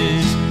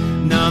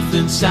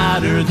 Nothing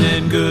sadder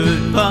than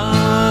goodbyes.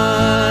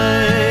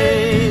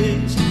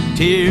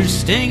 Tears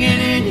stinging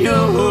in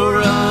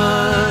your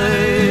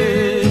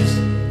eyes.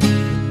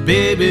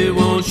 Baby,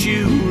 won't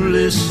you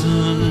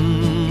listen?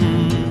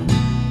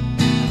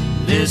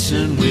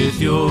 Listen with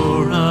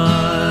your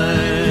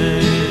eyes.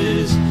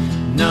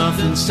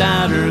 Nothing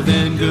sadder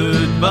than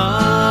goodbyes.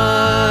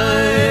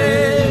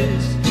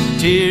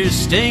 Tears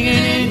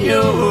stinging in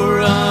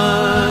your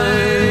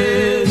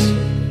eyes.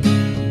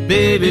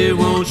 Baby,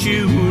 won't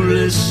you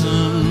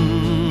listen?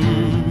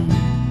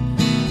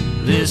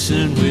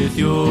 Listen with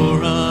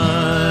your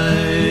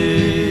eyes.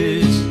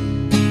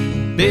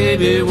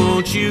 Baby,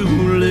 won't you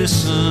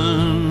listen?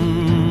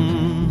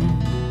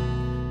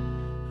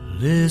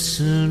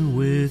 Listen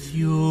with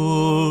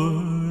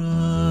your eyes.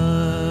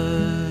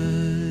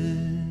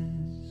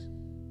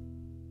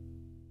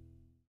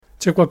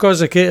 C'è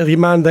qualcosa che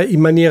rimanda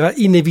in maniera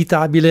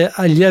inevitabile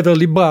agli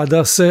Everly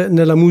Brothers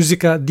nella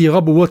musica di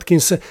Rob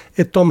Watkins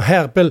e Tom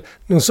Herpel,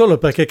 non solo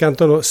perché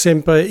cantano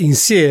sempre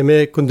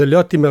insieme con delle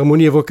ottime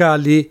armonie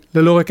vocali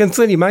le loro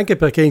canzoni, ma anche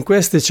perché in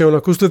queste c'è una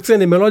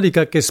costruzione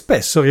melodica che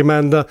spesso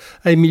rimanda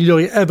ai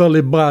migliori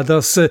Everly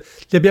Brothers.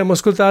 Li abbiamo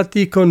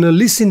ascoltati con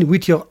Listen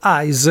With Your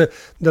Eyes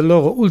del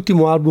loro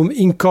ultimo album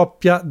in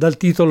coppia dal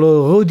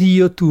titolo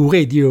Rodeo to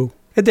Radio.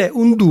 Ed è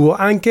un duo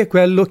anche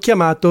quello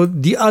chiamato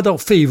The Other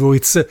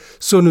Favorites.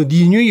 Sono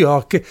di New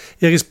York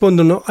e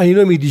rispondono ai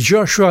nomi di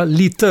Joshua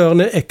Lee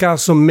Turner e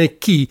Carson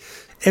McKee.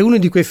 È uno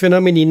di quei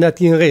fenomeni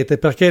nati in rete,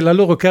 perché la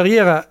loro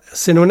carriera,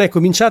 se non è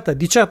cominciata,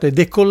 di certo è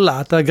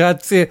decollata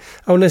grazie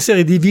a una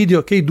serie di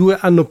video che i due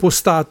hanno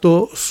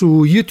postato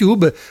su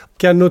YouTube,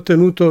 che hanno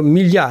ottenuto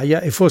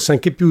migliaia e forse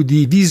anche più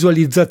di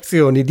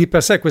visualizzazioni. Di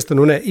per sé questo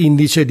non è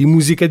indice di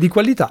musica di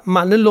qualità,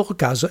 ma nel loro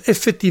caso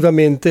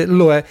effettivamente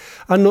lo è.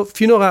 Hanno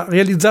finora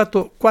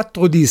realizzato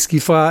 4 dischi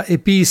fra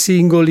EP,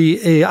 singoli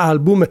e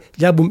album.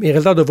 Gli album in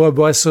realtà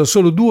dovrebbero essere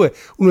solo 2,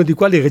 uno di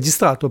quali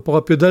registrato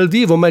proprio dal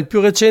vivo, ma il più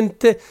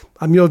recente,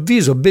 a mio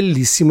avviso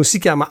bellissimo, si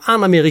chiama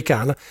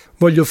Anamericana.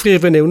 Voglio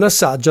offrirvene un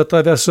assaggio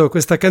attraverso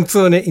questa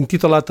canzone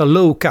intitolata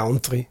Low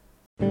Country.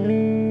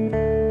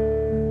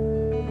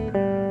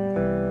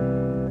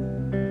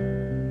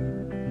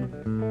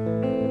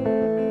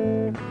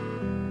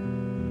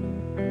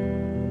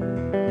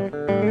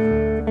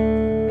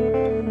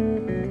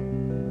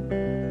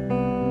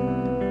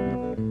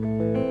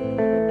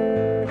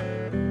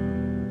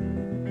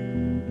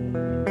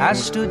 I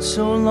stood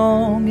so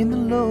long in the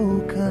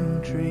low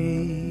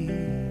country,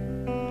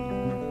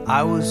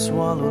 I was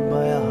swallowed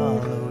by a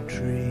hollow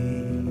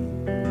tree.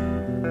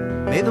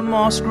 May the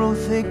moss grow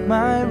thick,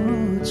 my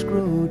roots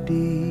grow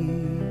deep.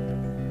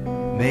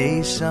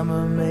 May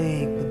summer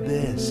make the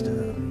best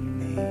of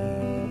me.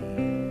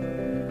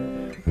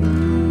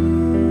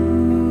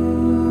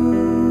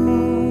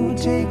 Ooh,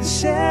 take the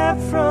sap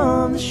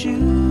from the shoe,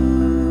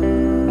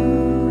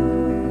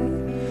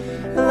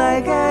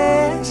 like I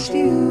asked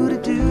you to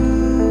do.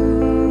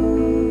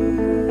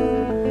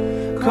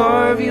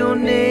 Carve your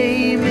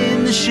name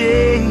in the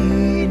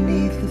shade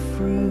 'neath the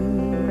fruit.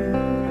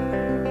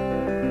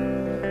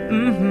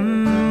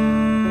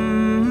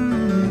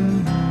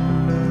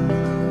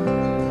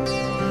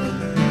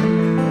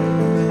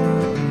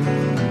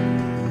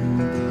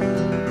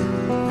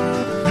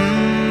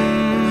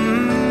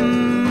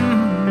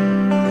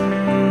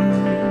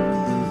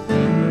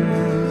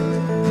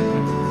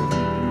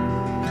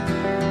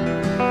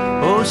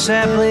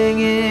 Sapling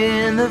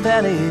in the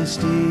valley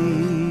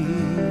steep,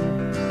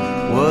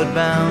 what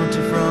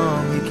bounty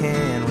from you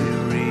can we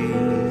reap?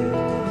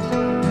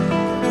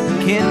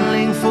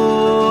 Kindling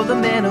for the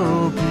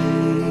mantle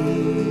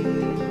peak,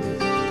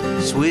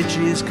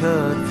 switches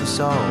cut for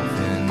soft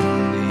and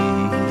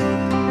deep.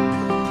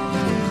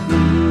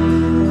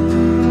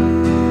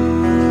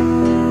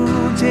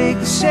 Ooh, take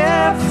the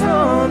sap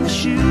from the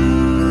shoe,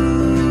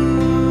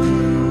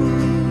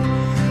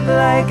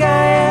 like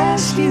I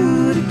asked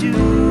you to do.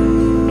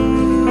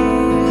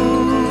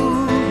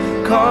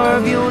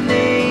 Carve your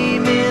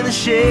name in the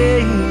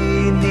shade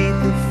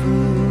neath the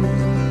fruit.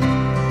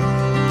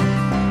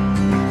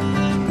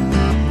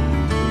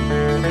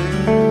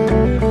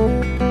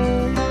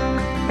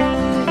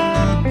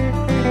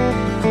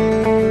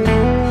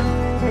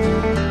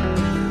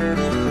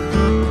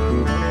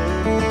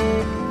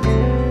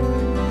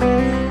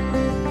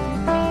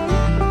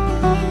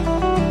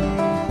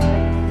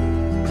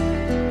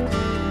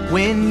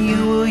 When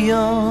you were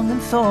young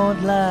and thought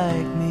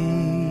like me,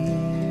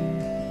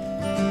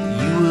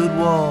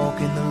 walk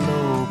in the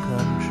low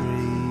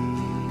country,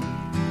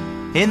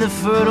 in the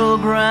fertile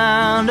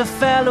ground of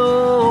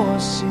fallow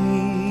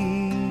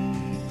sea,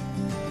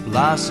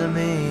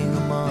 blossoming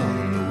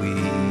among the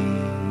weeds.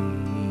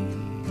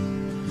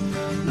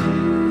 Ooh,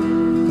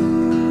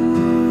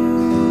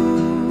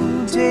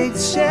 take the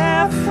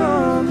sap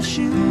from the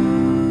shoe,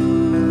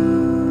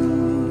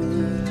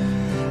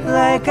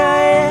 like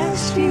I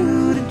asked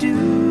you to do.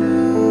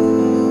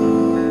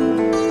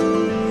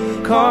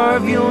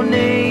 Carve your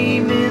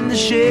name in the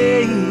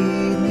shade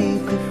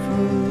neath the fruit.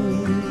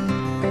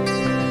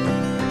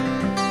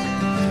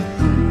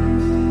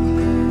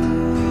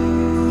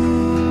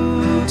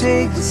 Ooh,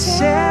 take the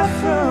sap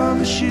from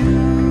the shoe,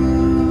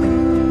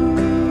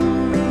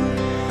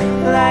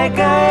 like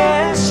I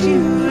asked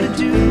you to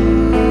do.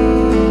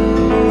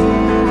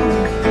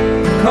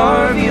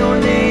 Carve your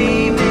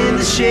name in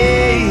the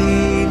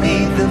shade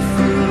neath the fruit.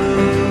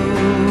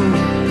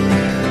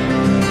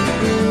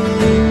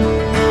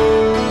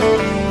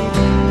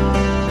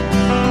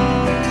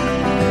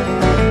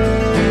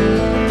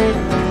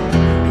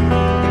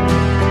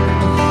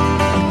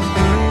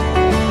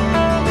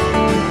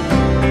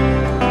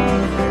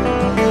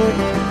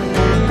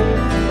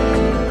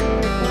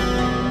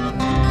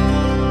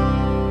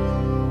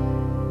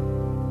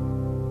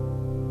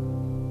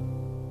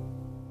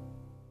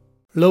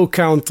 Low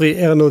Country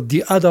erano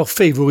The Other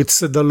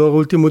Favorites dal loro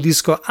ultimo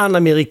disco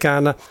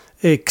Anamericana,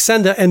 e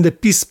Xander and the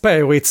Peace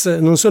Pirates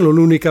non sono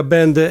l'unica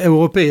band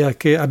europea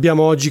che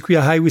abbiamo oggi qui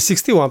a Highway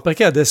 61,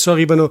 perché adesso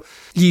arrivano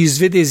gli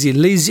svedesi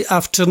Lazy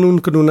Afternoon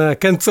con una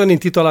canzone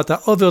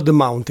intitolata Over the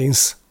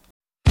Mountains.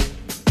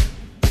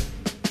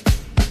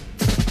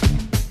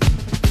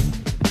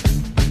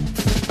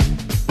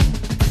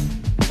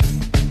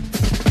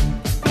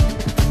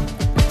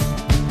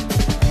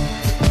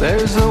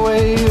 There's a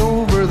way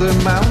over the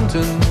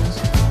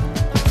mountains,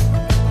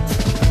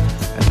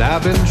 and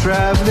I've been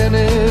traveling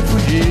it for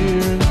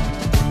years.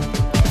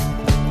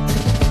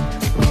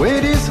 The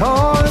weight is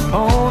hard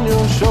upon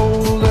your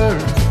shoulder,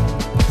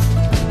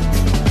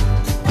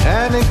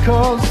 and it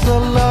costs a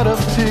lot of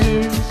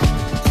tears.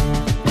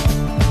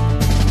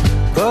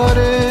 But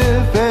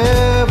if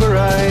ever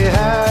I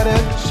had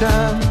a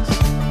chance,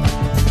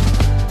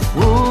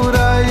 would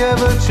I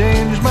ever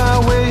change my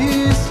ways?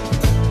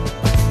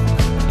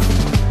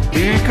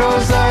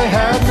 Because I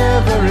had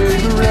never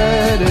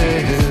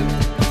regretted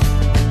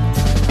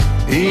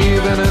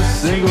even a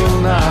single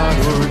night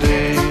or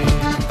day.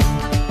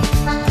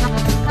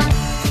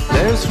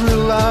 There's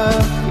real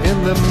life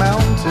in the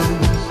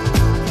mountains.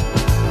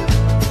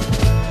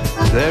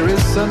 There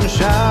is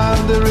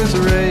sunshine, there is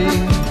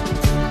rain,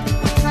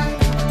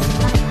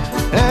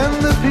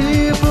 and the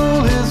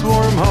people is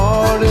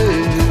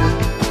warm-hearted,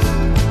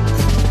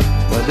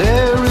 but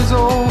there is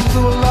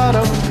also a lot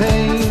of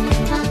pain.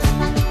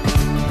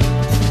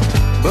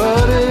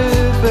 But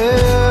if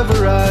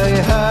ever I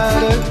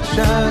had a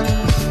chance,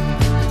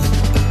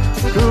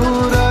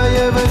 could I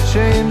ever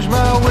change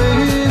my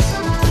ways?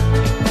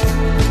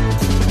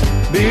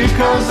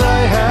 Because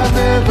I have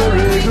never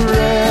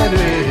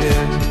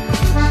regretted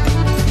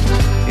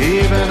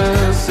even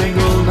a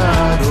single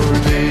night or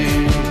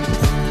day.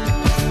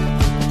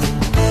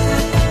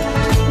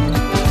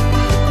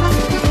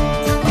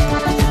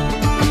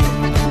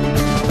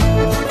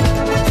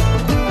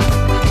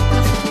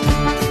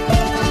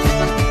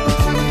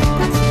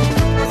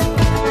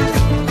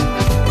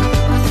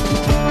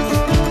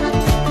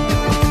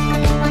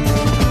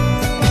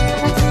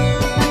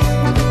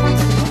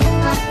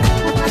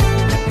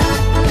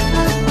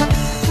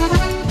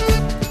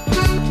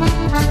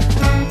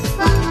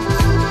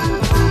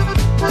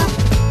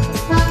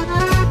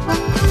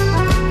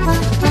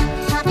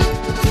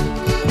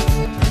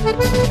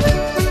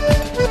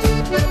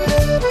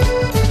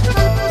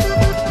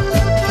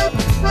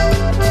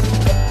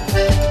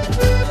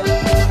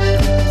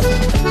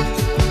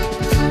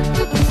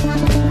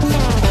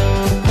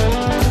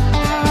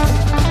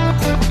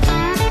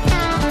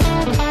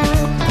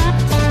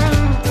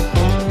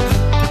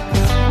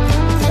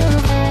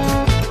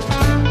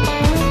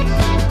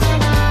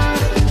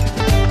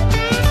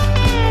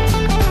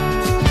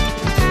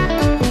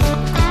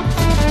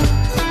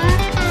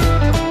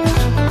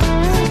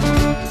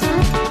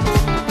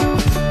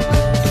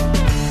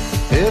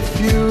 if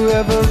you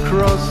ever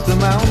cross the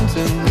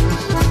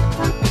mountains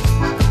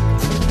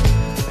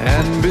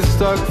and be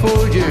stuck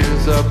for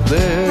years up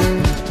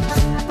there.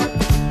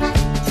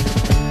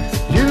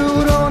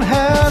 You don't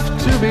have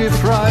to be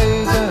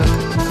frightened.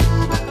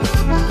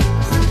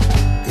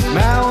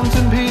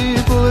 Mountain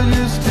people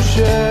used to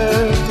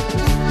share.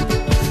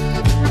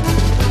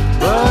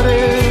 But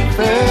if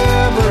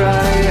ever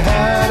I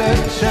had a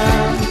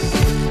chance,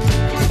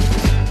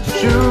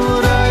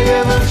 should I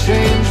ever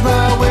change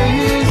my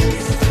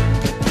ways?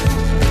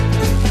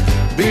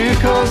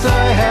 Because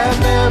I have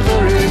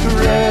never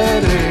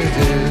regretted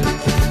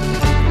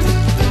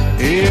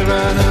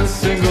even a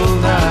single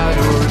night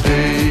or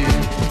day.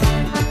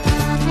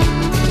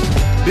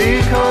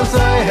 Because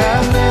I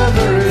have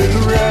never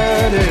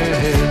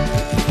regretted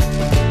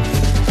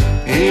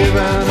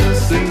even a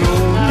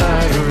single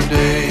night or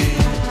day.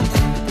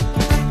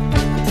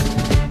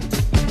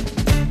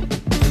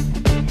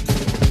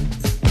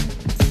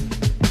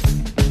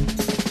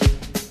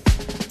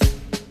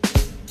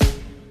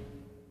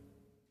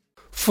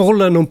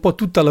 Frullano un po'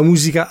 tutta la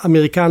musica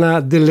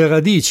americana delle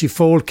radici,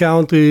 folk,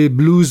 country,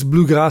 blues,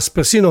 bluegrass,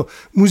 persino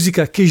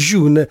musica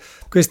cajun.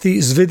 Questi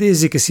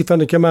svedesi che si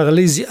fanno chiamare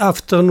Lazy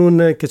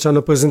Afternoon, che ci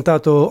hanno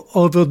presentato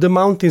Over the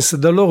Mountains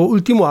dal loro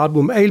ultimo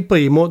album, è il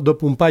primo,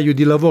 dopo un paio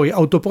di lavori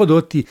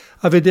autoprodotti,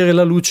 a vedere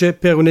la luce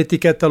per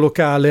un'etichetta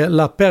locale,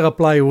 la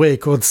Paraply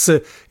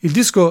Records. Il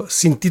disco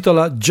si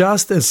intitola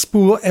Just as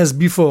Poor as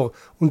Before,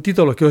 un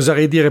titolo che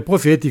oserei dire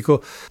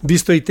profetico,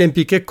 visto i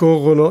tempi che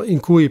corrono, in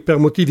cui, per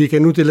motivi che è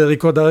inutile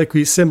ricordare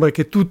qui, sembra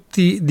che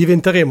tutti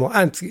diventeremo,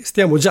 anzi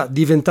stiamo già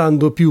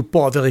diventando più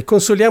poveri.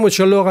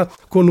 Consoliamoci allora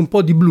con un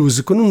po' di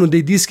blues, con uno dei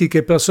dischi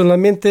che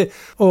personalmente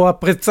ho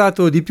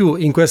apprezzato di più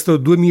in questo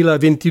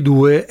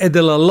 2022, è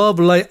della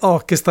Love Light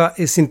Orchestra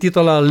e si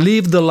intitola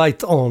Leave the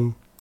Light On.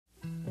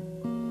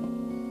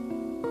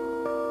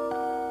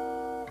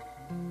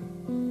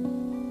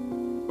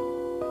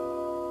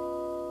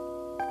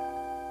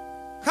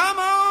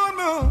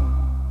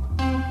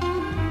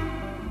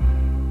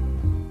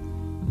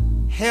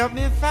 Help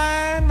me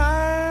find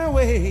my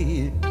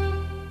way.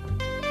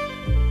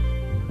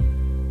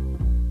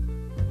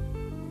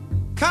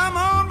 Come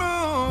on,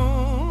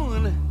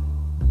 moon.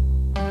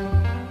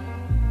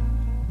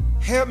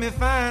 Help me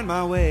find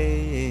my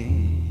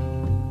way.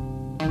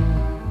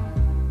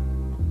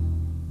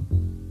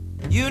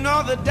 You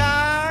know the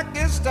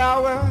darkest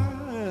hour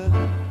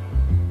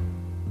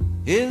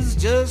is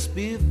just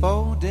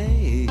before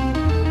day.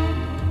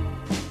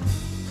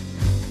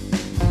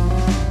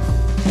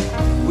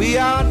 We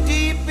are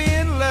deep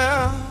in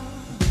love,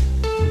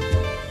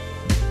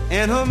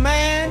 and her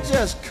man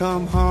just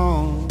come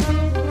home.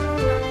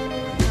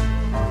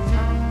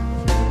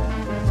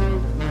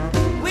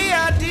 We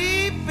are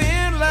deep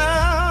in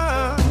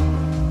love,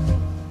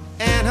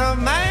 and her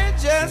man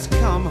just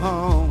come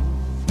home.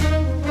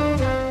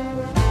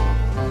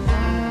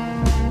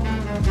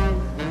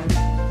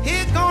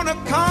 He's gonna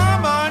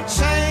come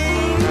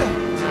unchained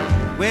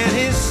when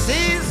he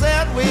sees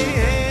that we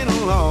ain't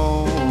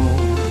alone.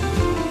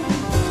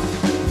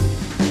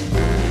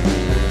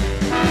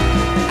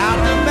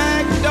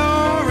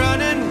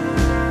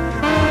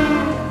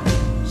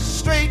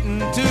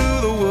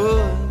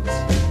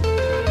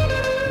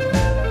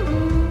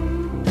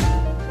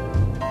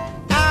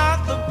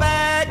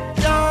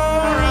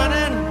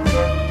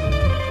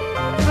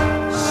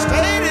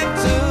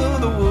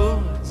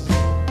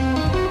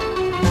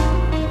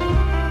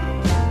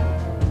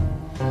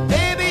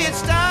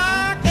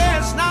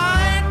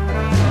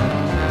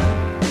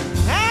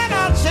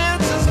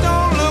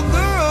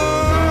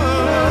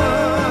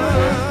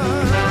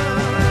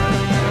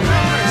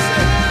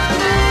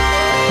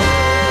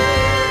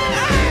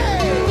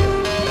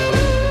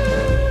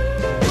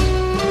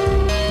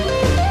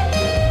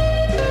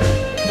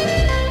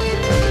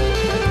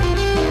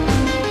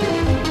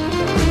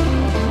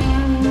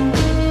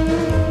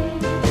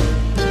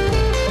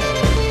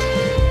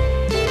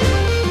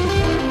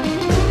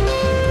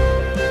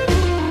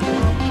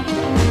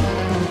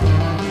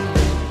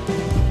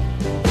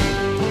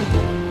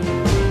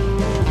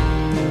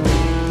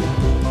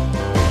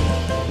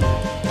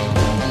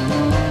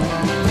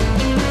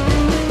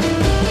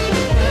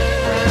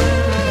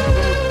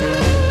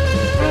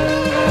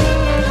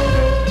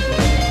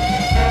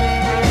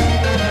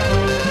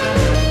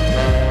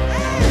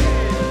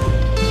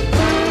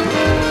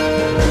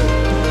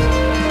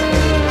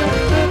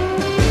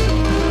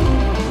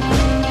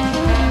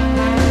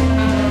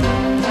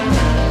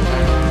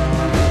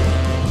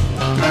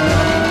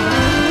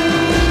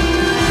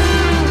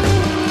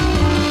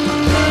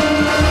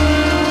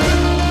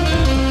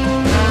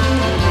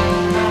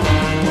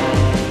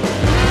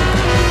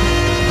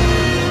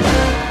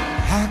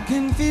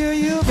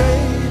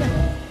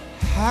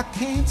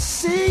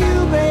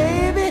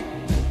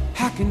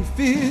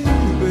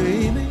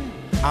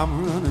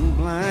 I'm running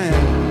blind,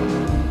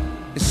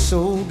 it's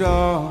so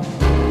dark.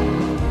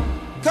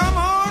 Come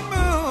on,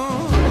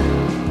 moon,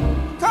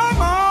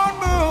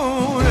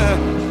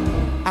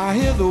 I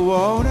hear the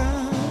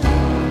water,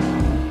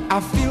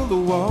 I feel the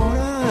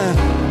water.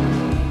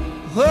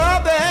 Oh,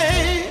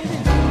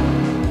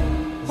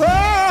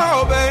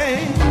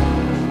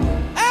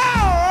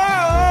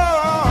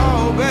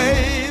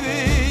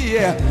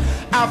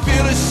 I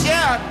feel a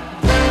shot.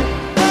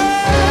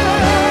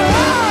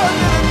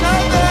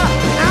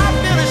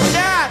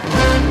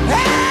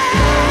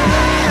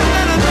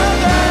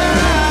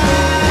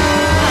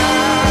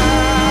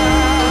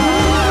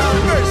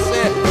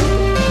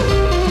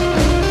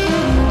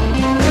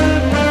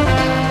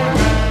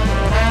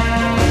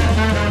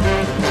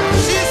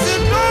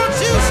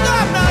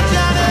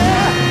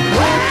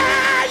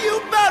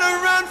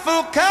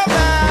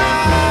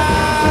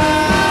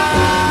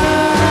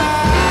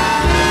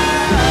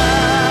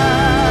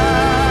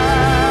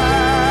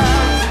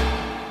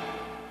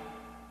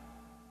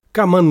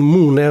 Come on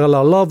Moon era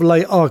la Love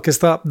Light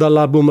Orchestra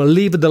dall'album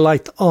Leave the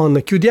Light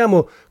On.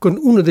 Chiudiamo con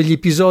uno degli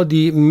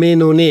episodi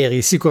meno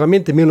neri,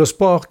 sicuramente meno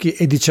sporchi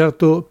e di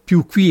certo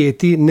più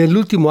quieti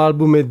nell'ultimo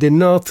album The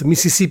North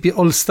Mississippi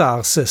All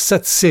Stars,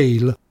 Set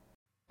Sail.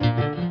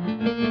 Didn't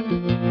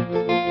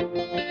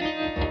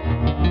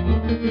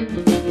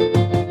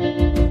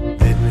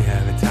we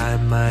have a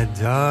time, my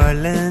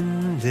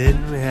darling?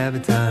 Didn't we have a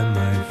time,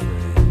 my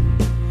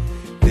friend?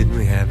 Didn't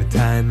we have a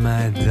time,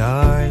 my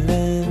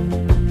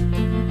darling?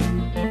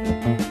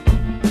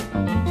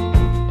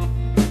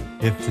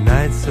 If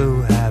tonight so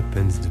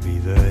happens to be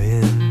the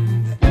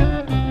end,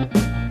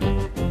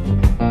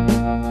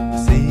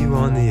 see you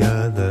on the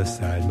other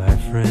side, my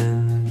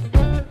friend.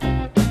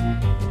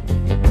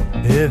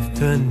 If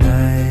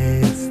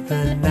tonight's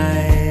the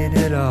night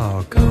it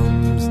all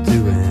comes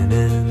to an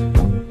end,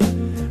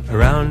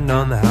 around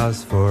on the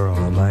house for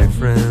all my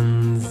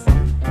friends,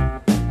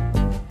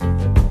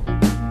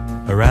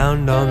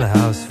 around on the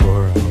house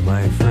for all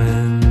my friends.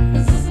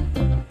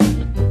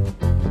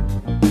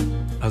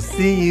 I'll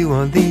see you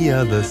on the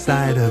other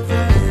side of the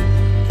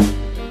end.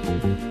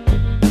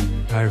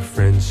 Our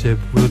friendship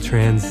will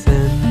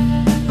transcend.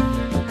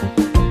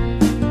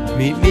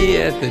 Meet me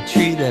at the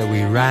tree that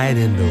we ride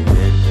in the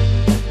wind.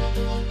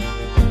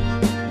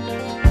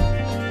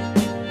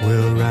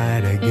 We'll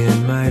ride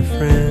again, my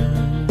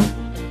friend.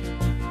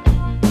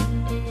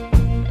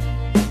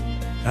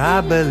 I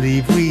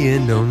believe we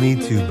end only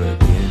to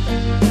begin.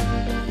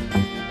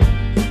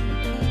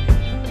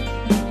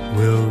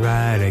 We'll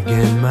ride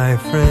again, my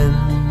friend.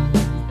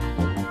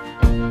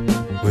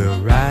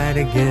 We'll ride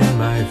again,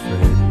 my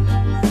friend.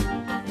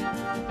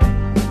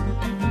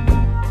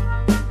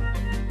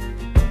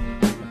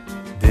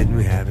 Didn't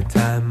we have a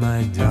time,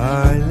 my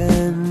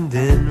darling?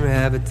 Didn't we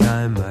have a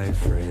time, my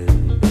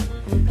friend?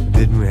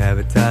 Didn't we have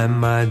a time,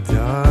 my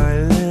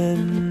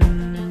darling?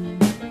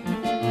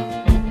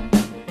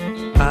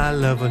 Our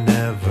love will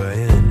never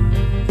end.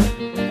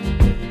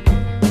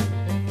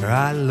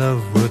 Our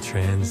love will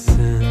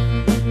transcend.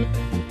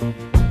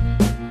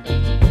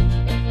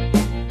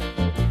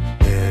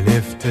 And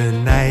if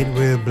tonight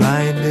we're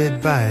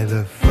blinded by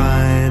the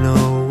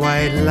final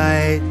white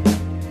light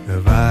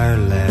of our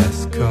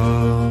last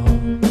call,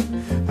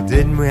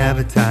 didn't we have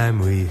a time,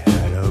 we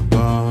had a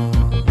ball?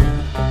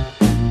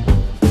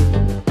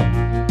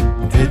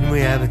 Didn't we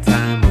have a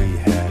time, we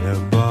had a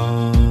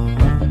ball?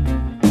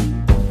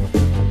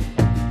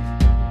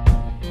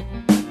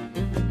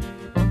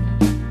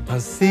 I'll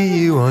see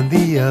you on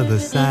the other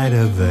side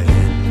of the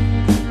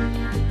end.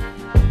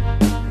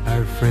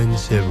 Our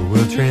friendship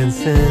will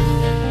transcend.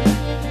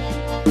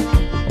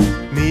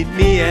 Meet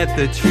me at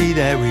the tree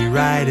that we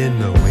ride in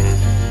the wind.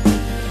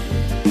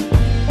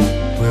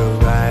 We'll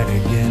ride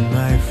again,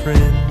 my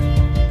friend.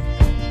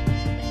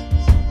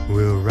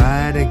 We'll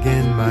ride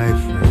again, my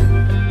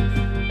friend.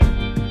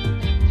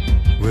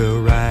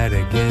 We'll ride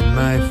again,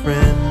 my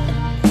friend.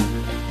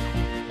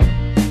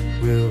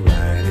 We'll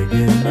ride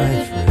again,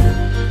 my friend.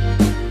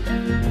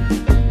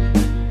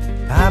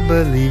 I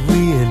believe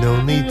we end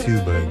only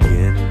to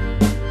begin.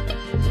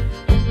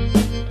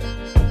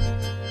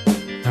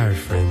 Our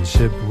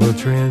friendship will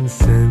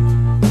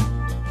transcend.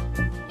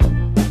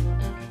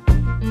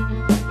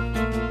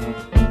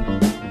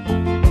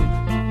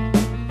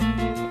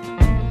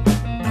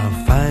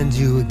 I'll find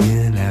you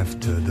again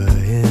after the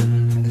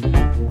end.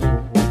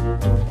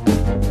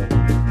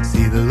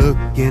 See the look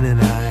in an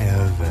eye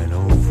of an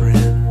old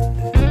friend.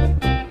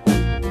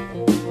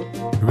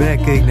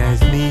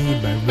 Recognize me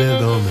by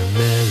rhythm and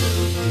melody.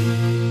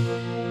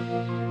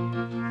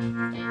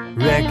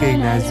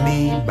 Recognize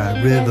me by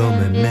rhythm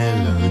and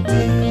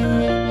melody.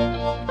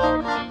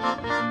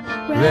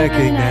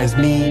 Recognize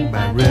me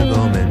by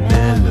rhythm and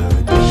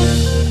melody.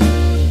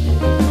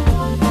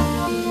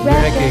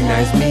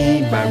 Recognize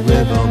me by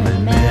rhythm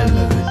and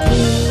melody.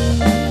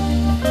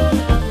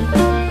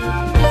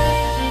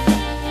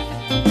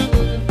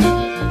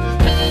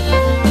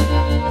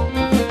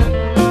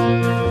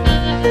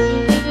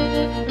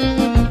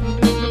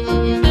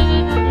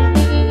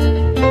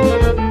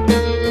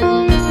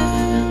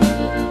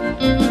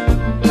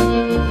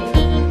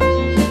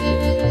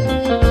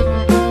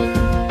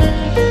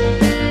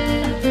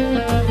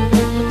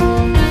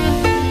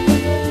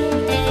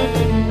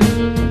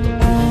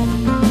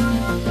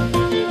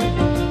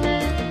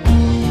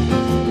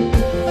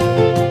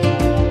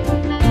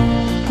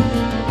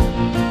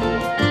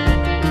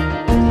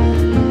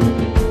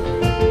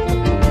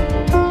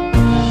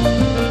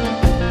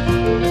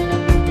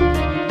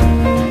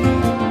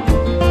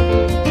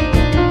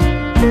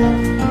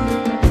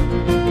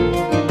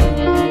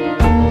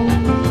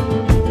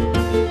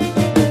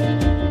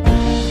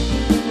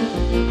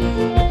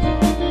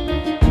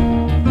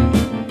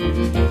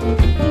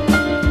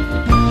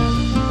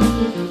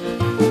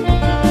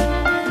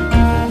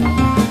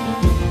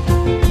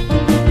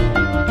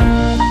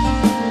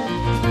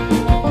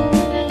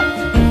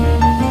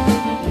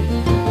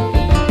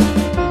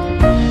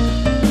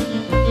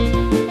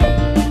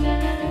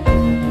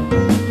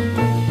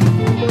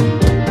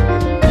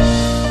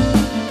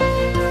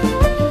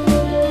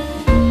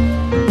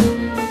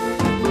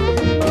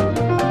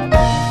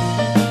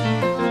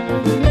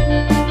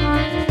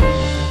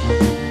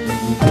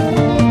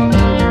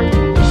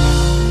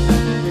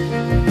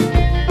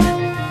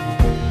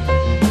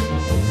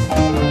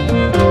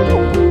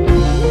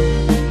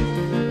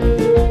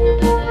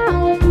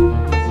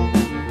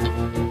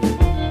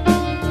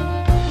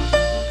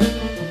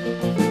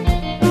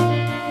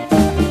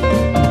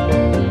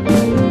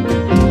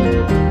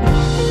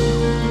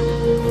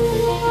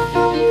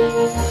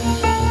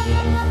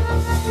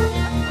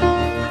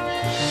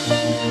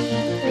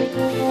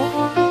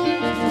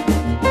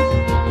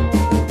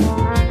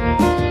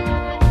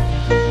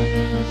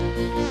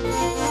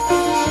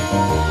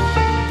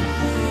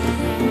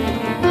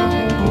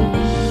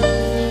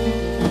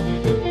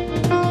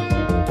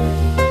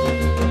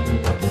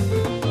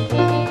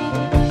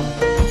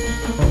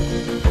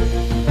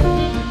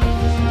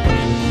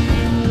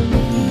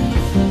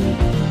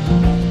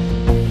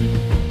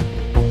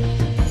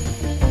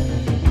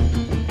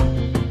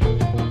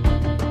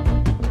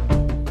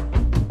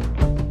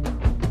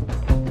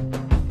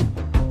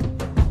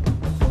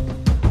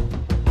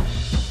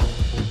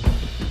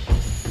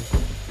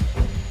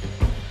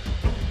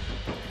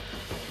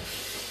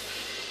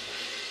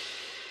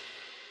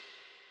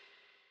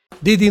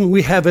 Didn't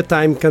We Have a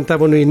Time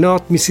cantavano i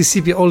North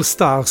Mississippi All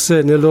Stars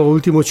nel loro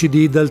ultimo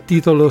CD dal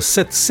titolo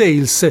Set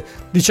Sails.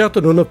 Di certo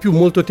non ho più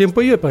molto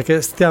tempo io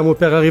perché stiamo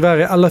per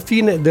arrivare alla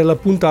fine della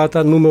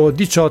puntata numero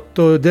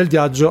 18 del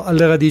viaggio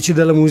alle radici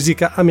della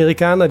musica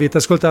americana. Avete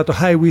ascoltato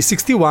Highway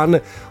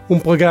 61,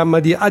 un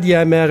programma di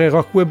ADMR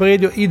Rock Web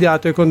Radio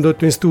ideato e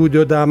condotto in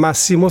studio da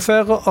Massimo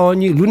Ferro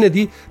ogni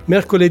lunedì,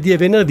 mercoledì e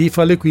venerdì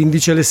fra le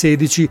 15 e le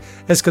 16.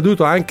 È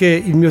scaduto anche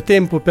il mio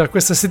tempo per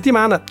questa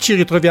settimana, ci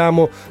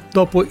ritroviamo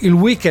dopo il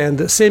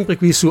weekend sempre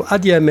qui su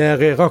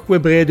ADMR Rock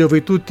Web Radio.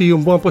 Voi tutti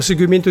un buon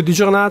proseguimento di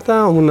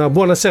giornata, una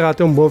buona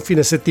serata e un buon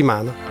fine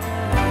settimana.